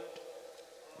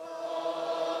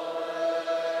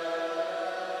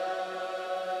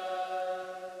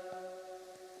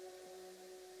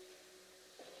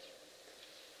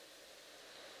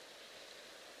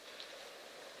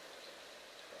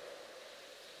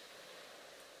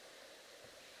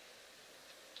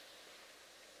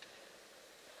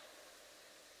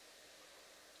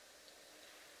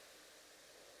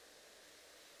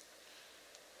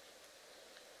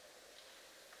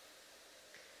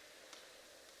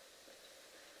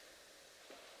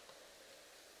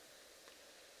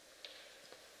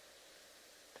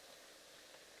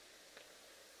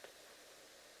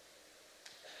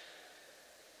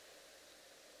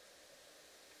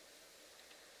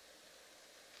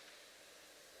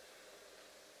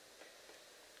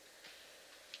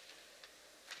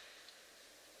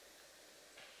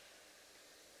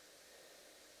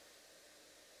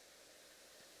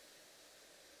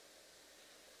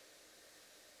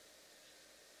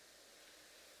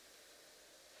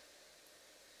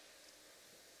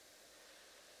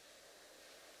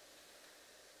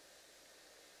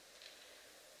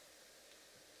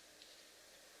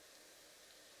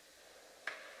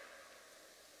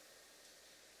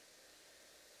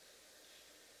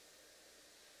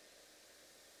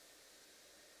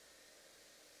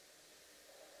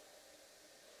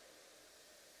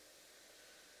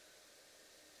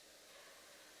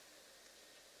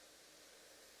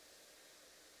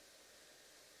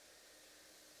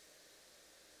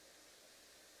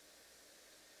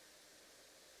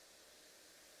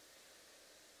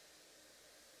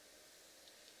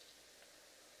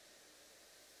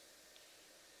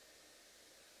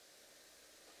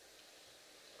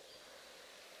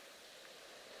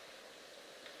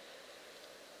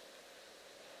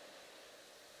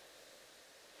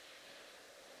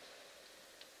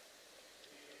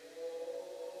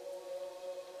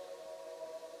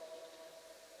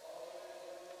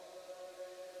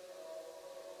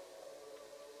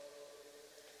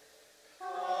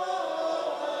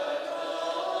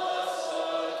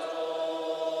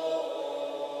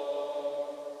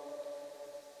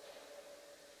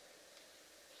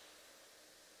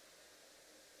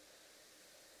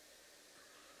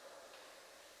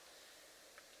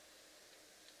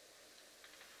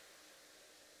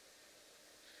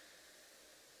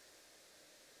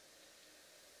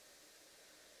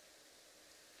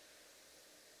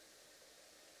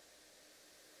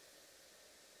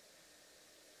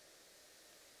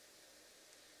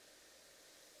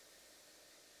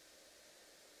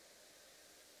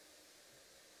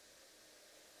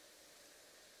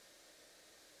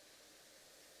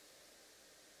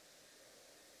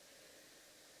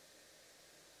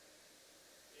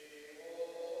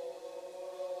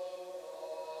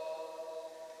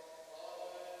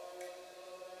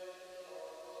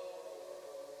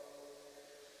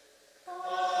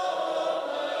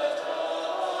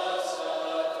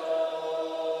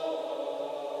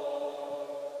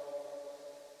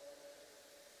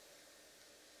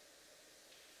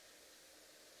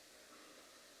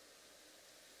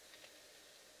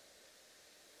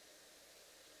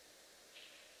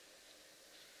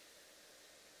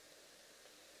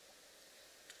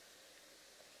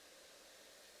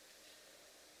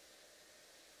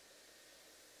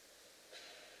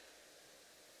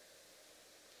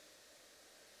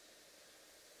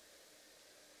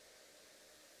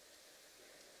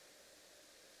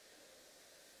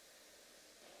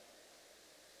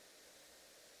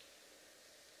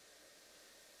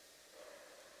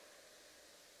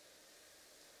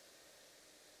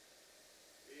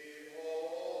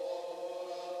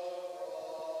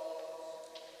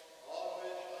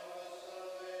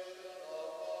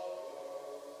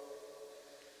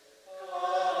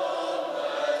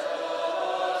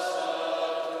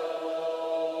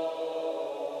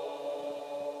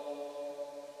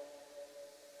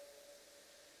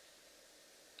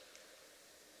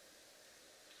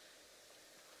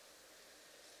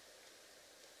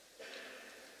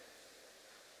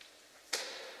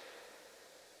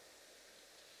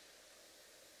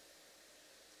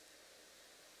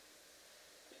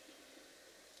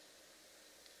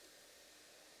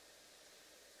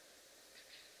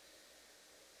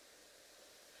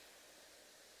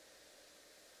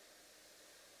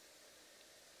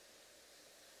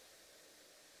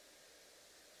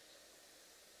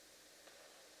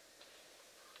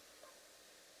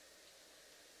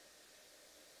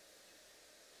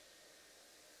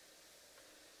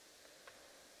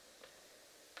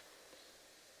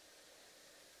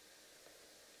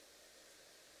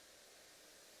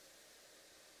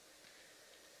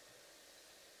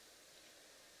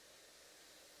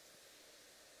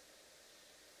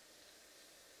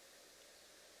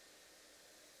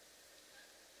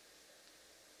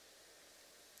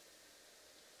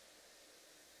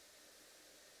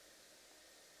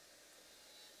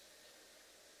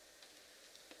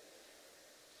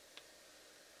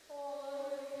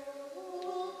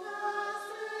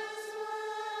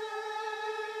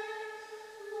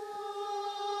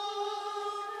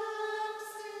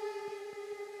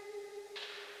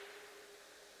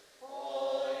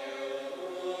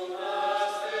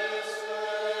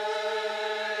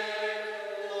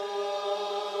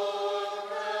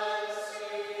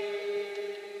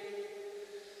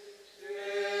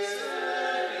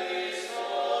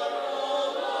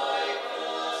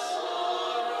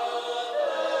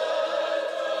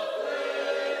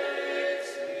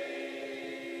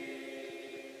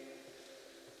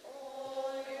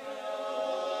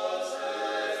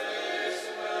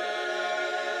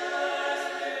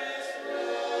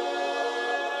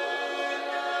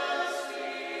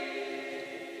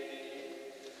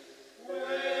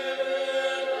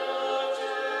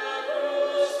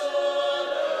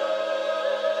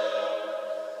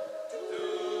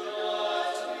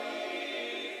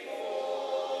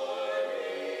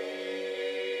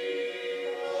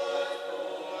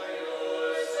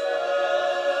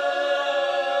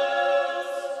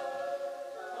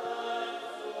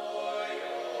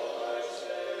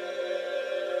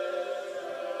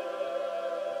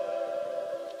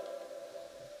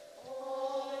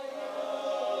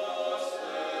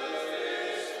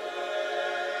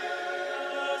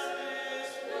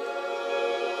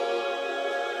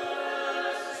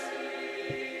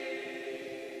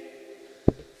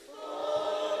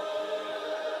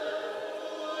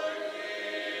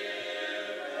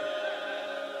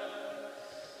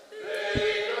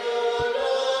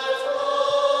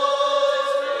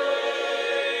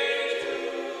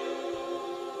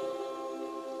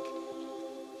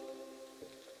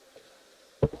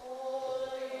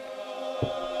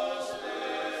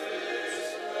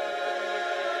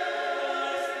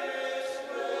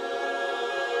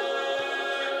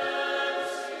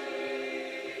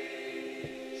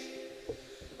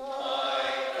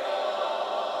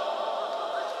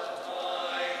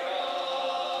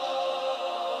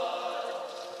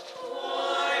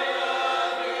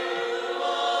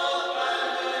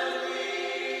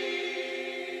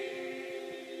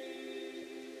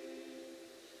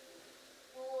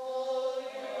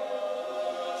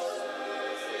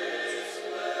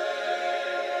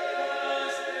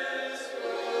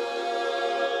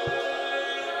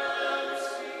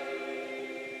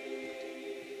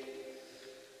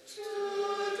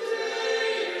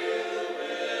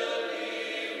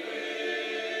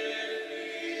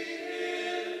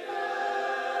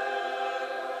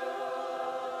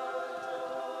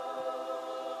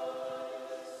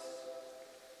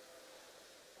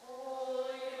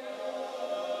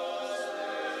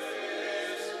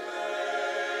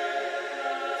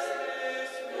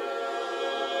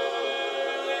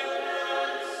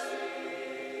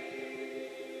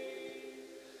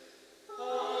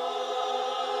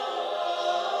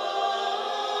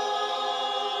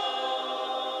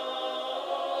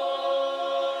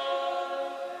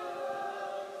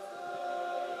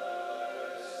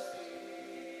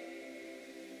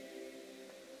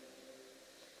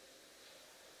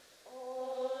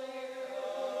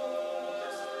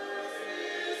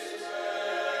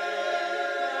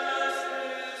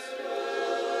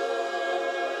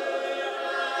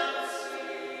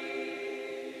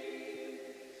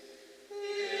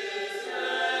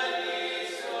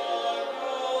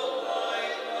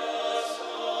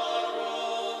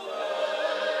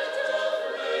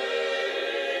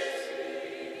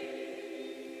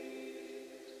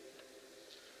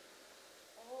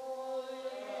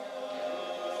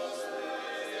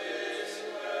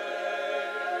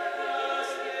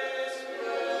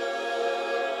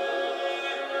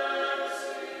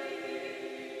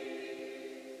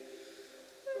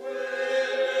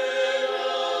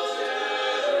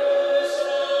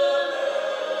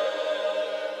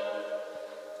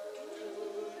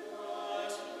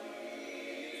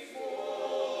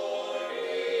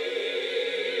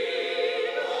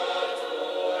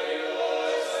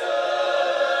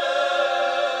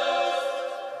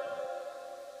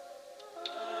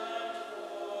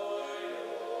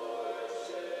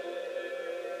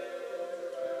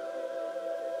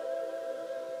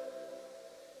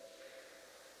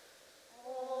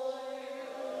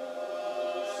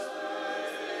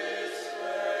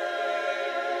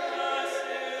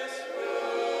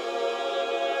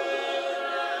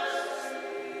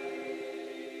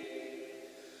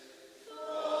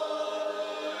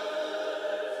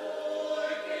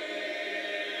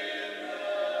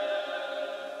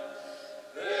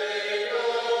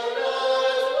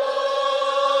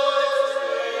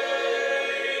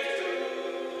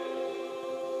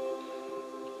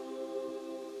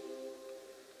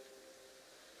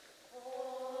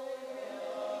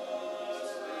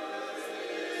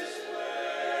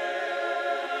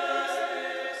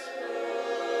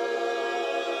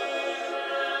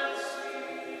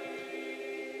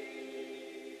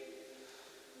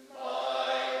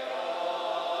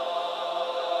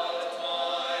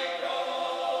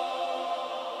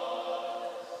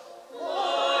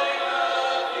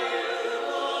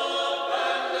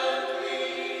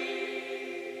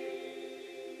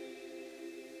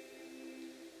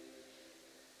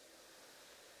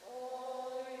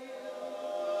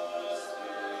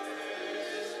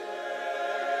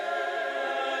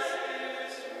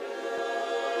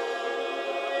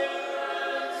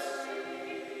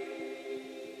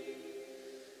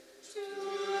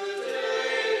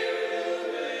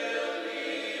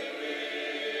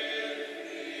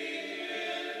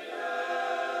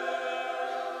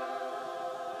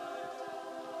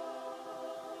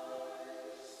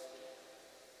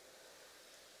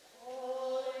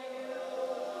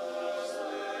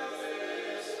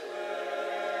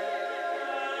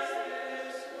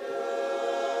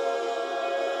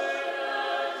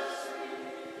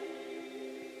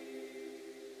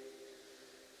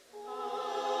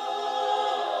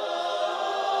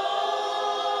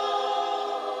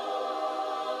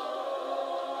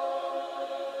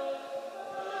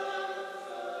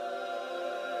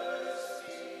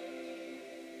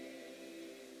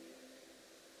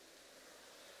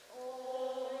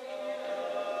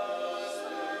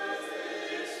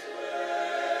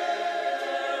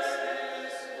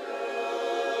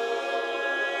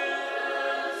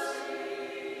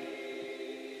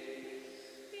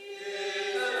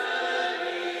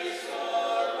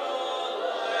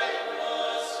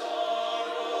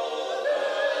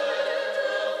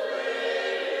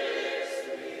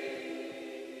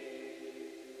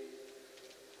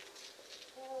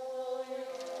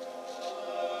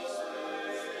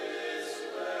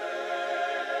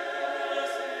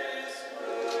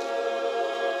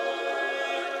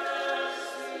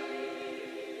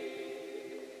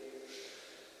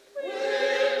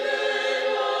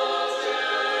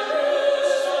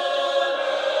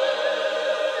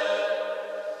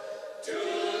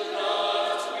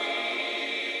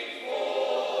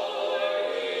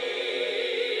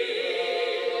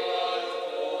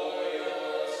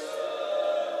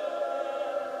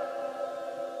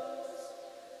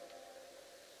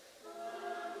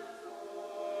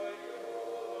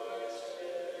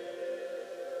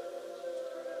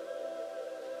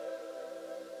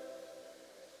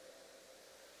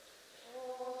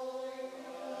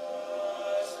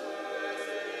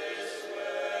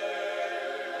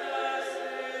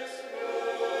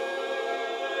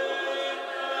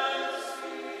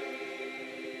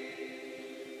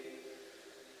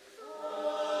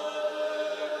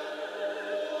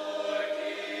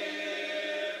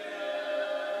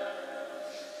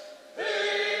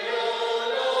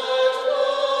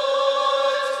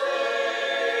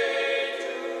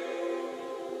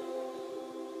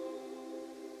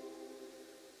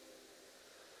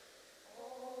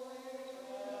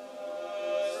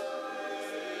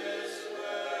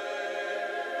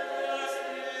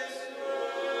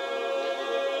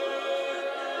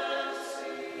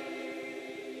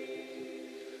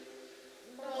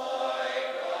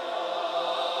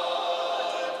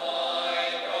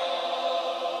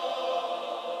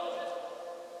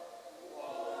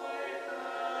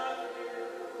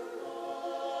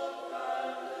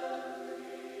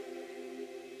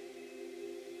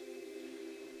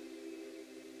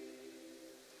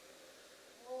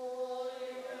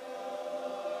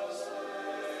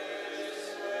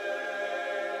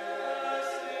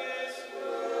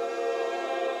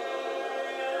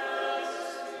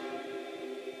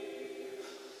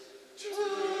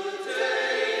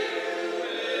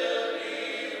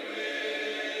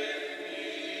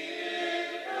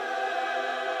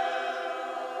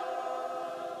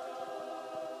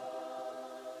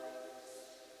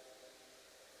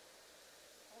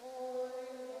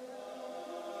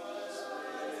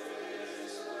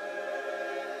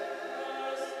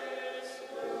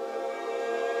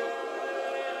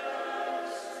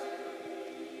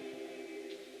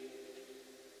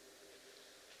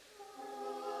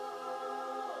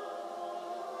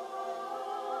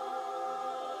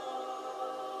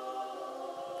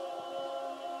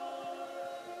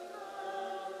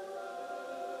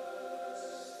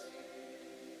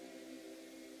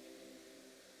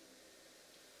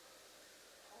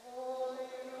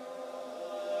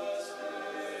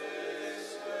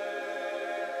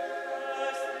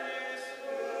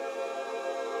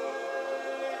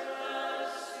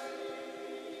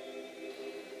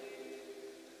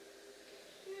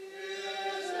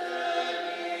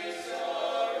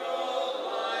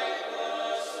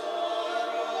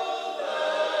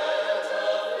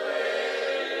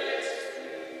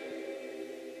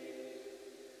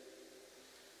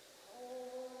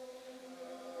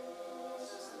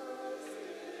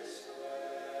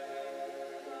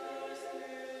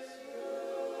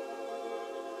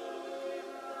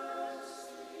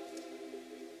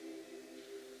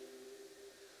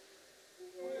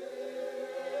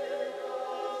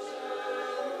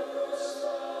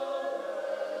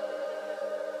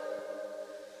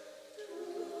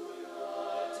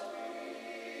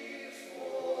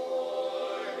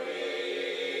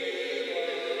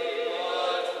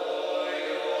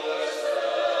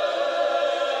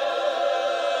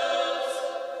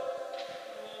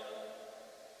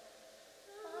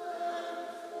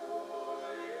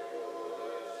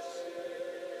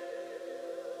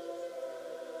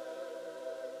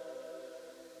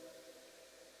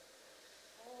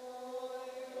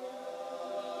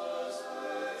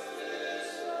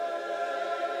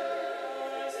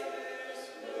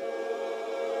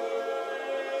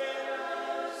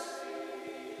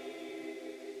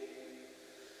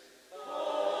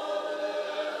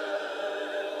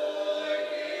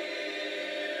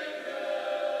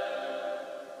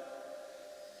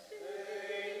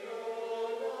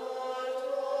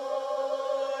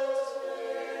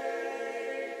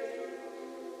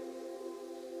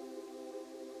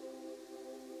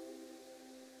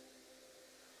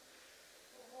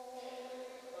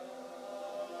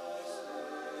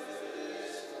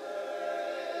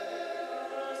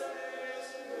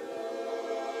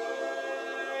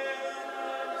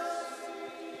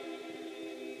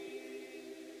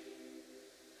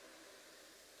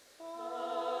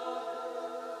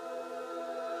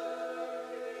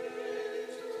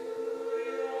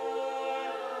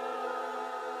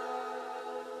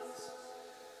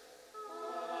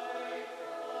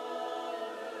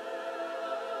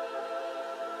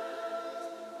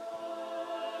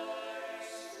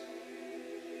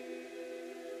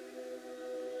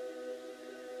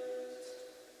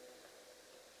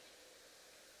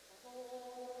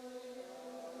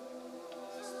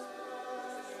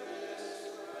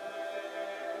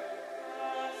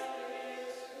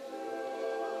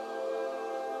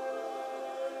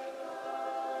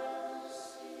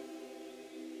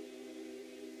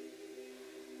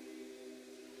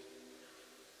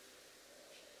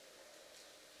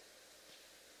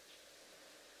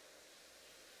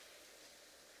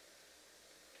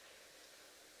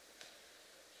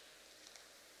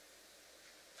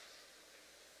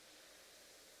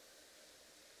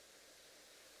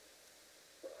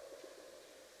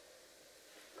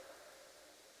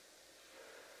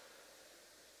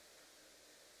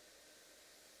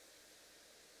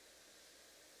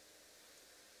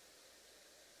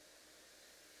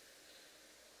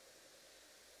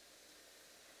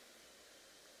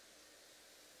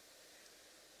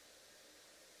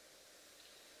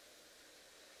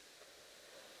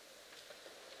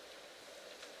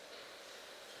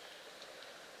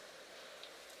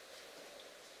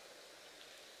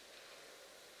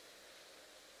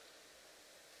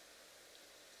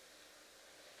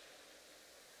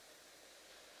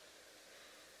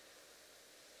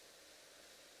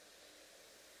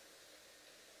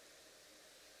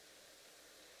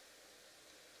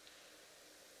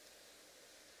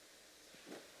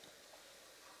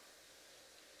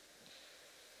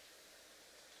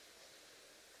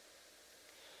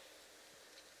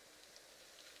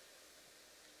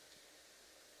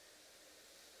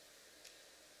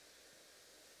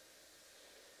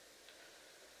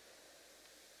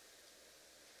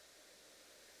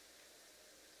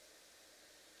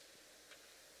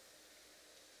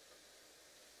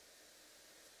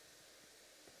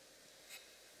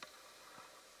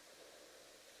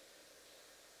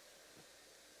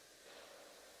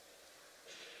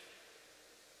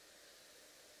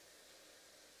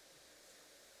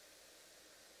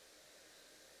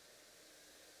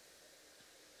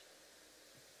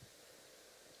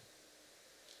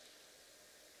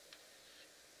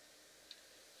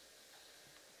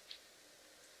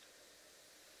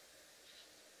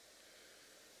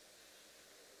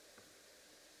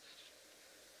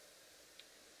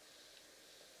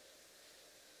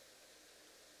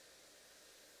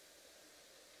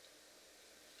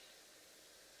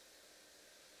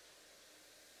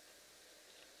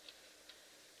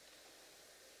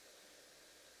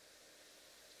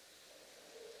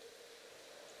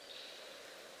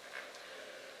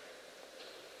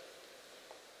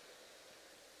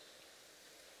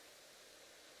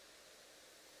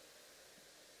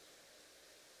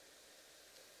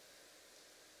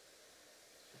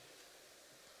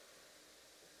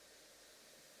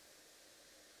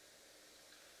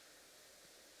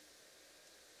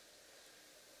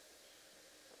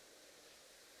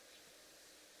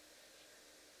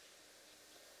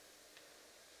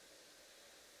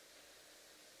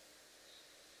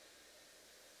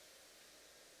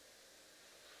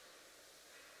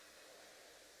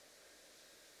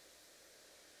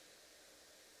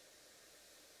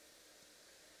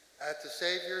 At the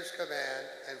Savior's command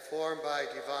and formed by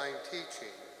divine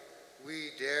teaching, we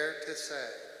dare to say,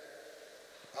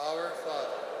 Our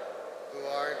Father, who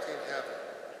art in heaven,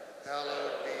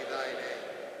 hallowed be thy name.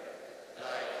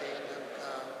 Thy kingdom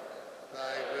come,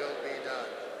 thy will be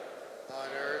done, on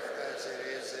earth as it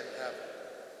is in heaven.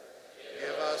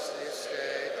 Give us this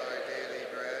day our daily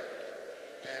bread,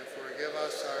 and forgive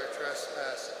us our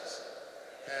trespasses,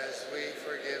 as we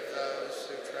forgive those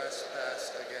who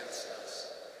trespass against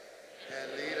us.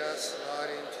 And lead us not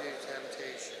into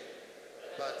temptation,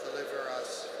 but deliver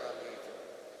us from evil.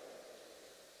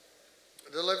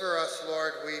 Deliver us,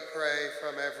 Lord, we pray,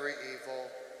 from every evil.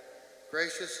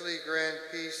 Graciously grant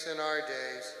peace in our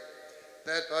days,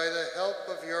 that by the help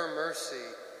of your mercy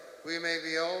we may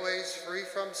be always free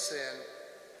from sin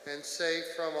and safe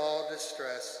from all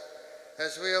distress,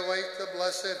 as we await the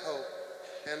blessed hope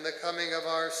and the coming of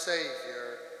our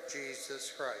Savior,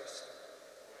 Jesus Christ.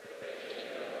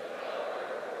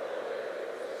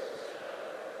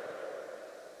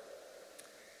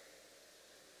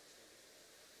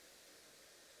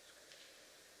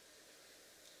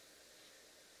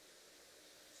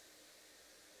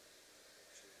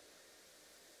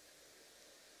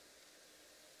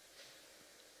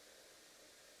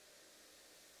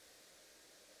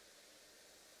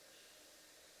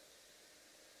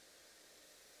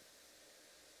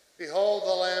 Behold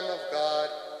the Lamb of God.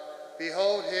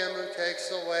 Behold him who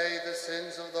takes away the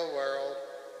sins of the world.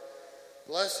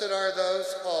 Blessed are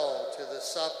those called to the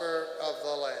supper of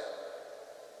the Lamb.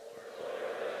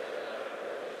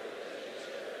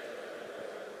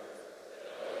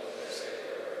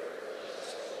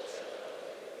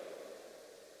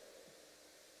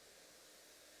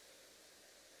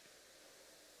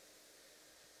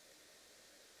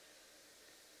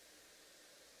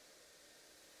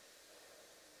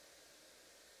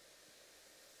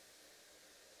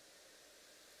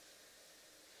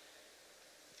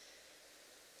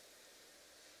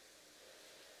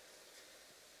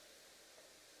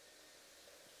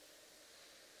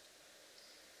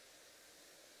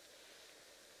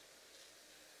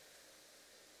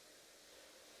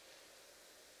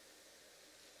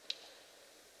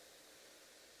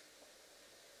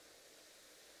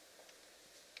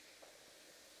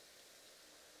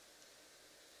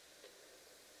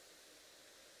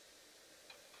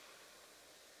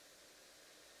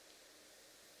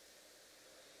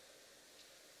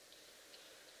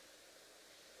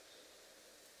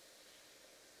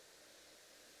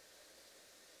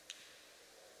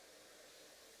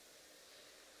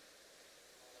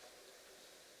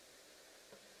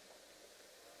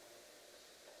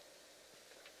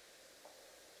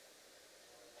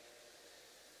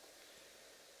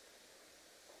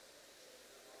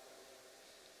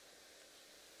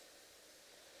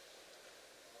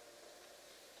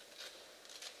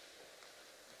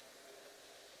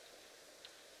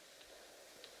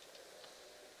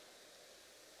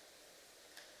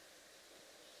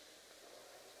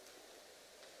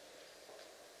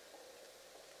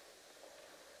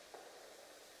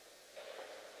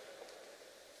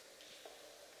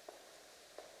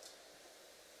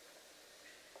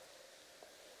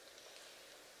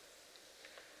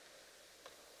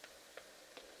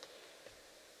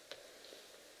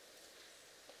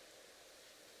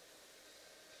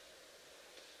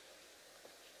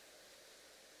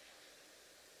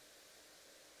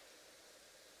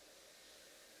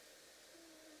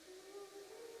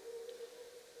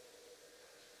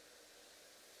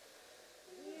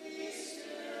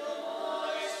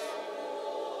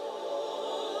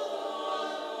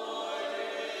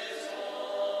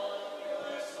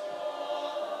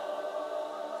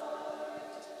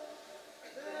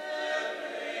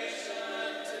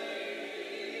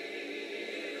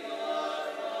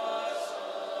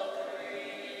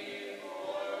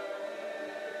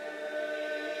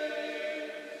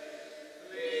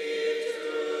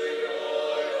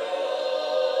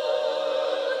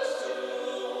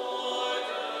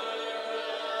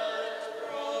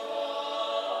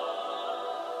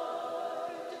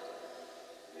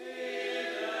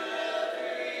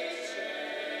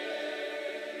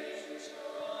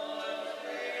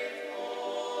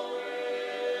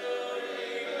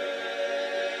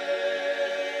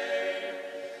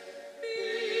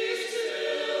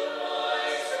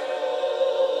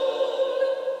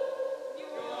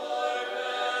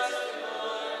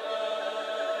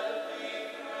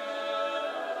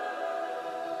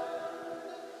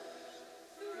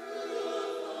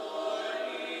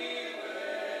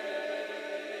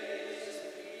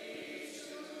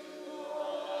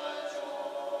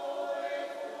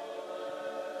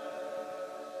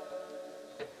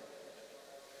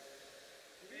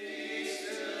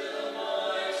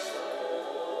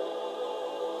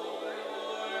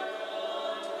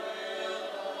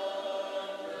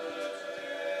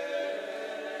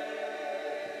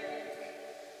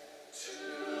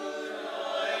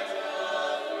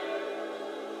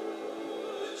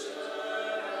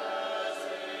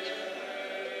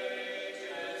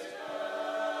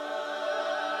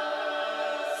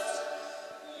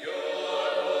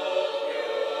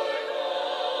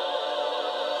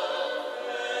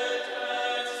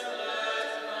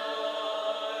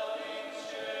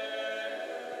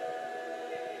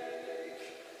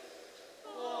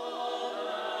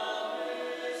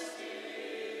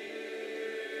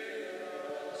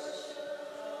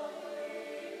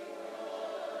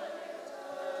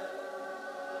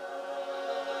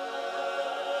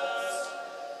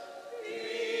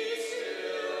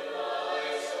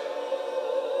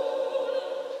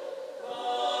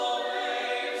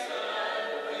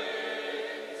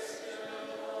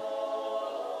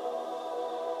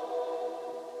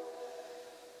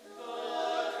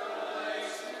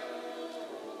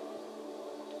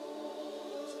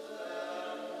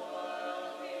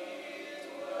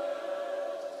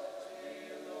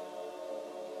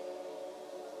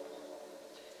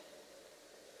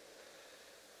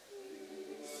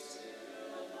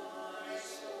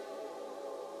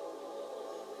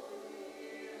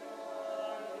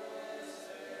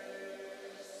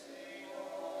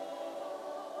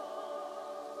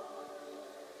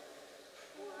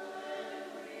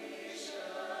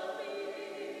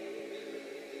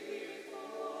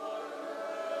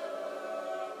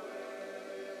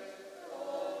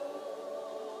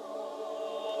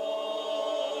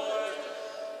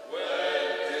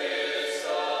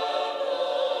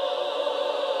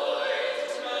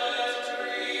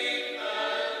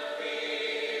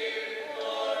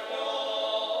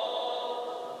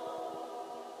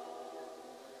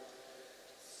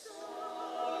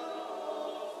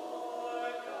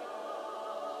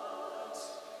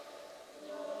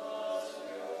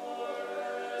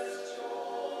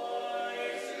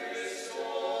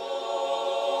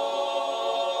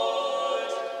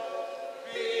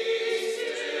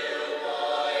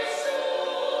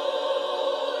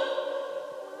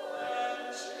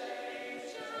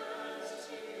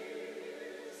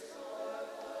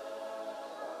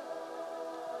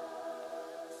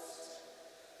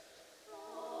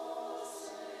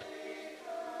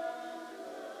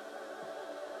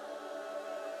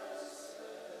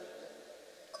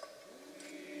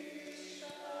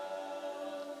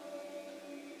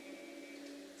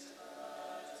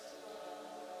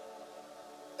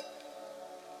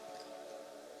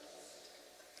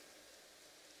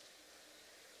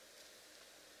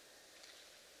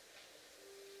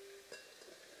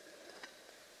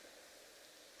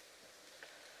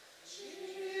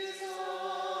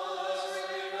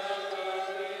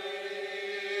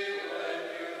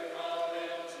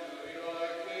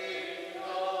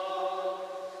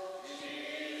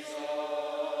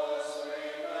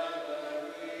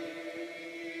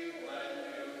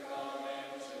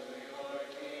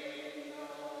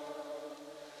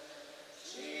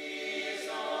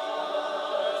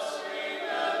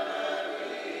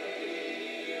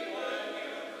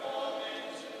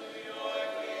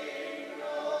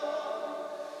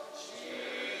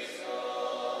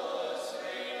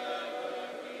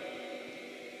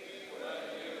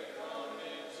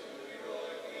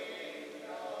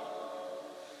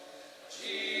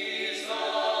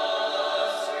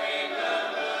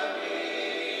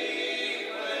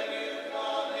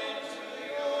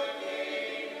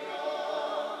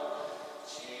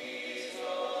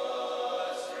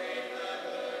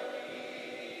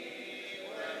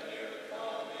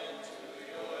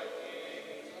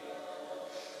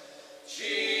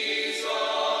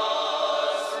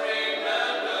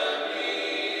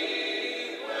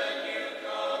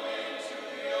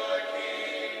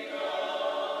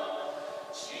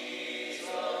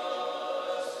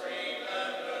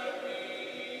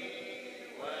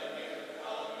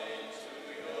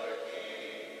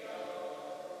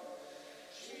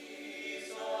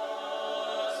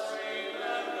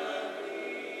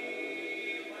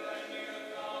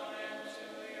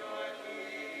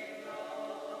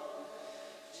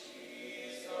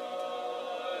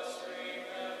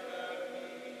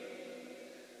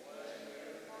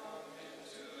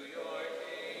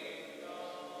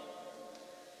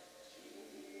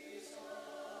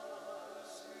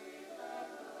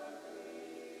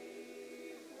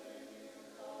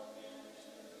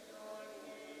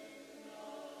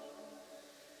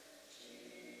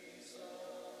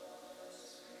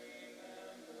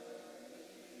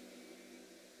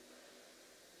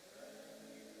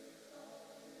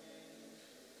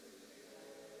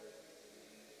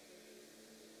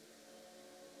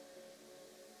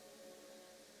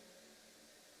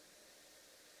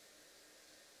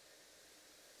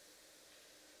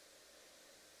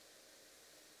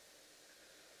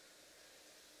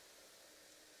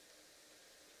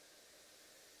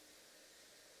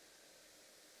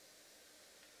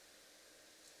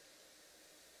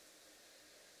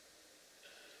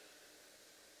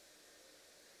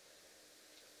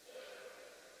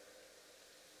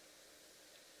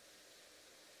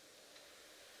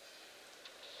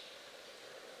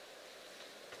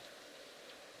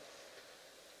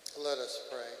 us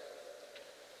pray.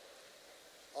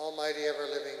 Almighty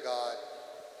ever-living God,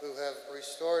 who have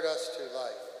restored us to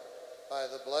life by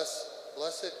the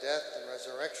blessed death and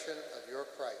resurrection of your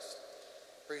Christ,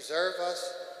 preserve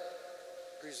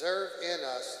in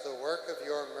us the work of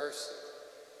your mercy,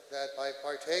 that by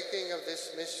partaking of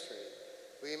this mystery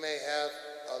we may have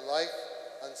a life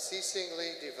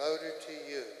unceasingly devoted to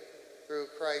you, through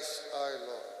Christ our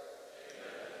Lord.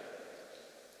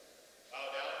 Bow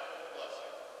down for the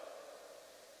blessing.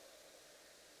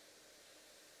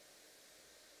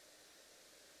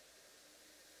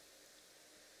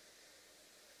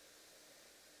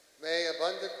 May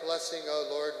abundant blessing, O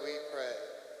Lord, we pray,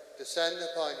 descend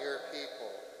upon your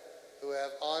people who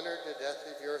have honored the death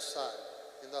of your Son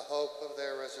in the hope of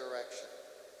their resurrection.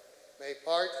 May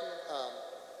pardon come,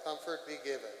 comfort be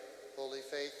given, holy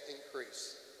faith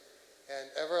increase, and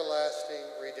everlasting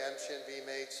redemption be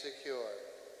made secure,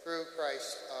 through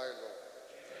Christ our Lord.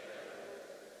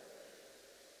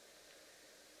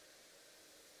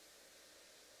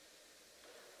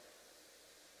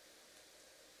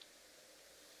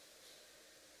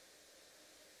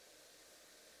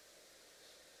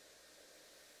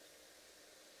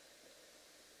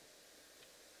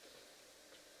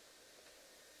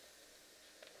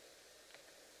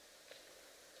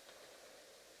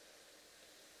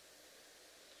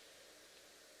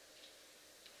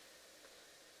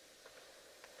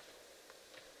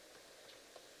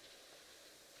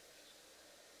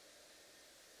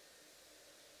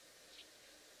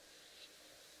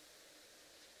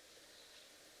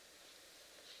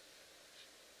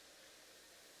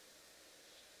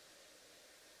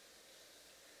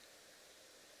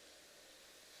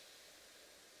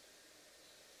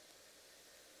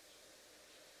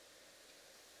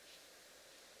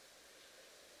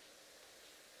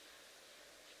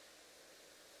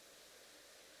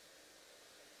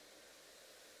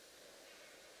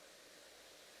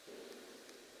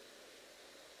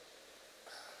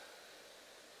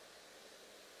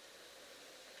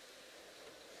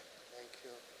 Thank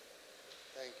you.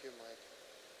 Thank you, Mike.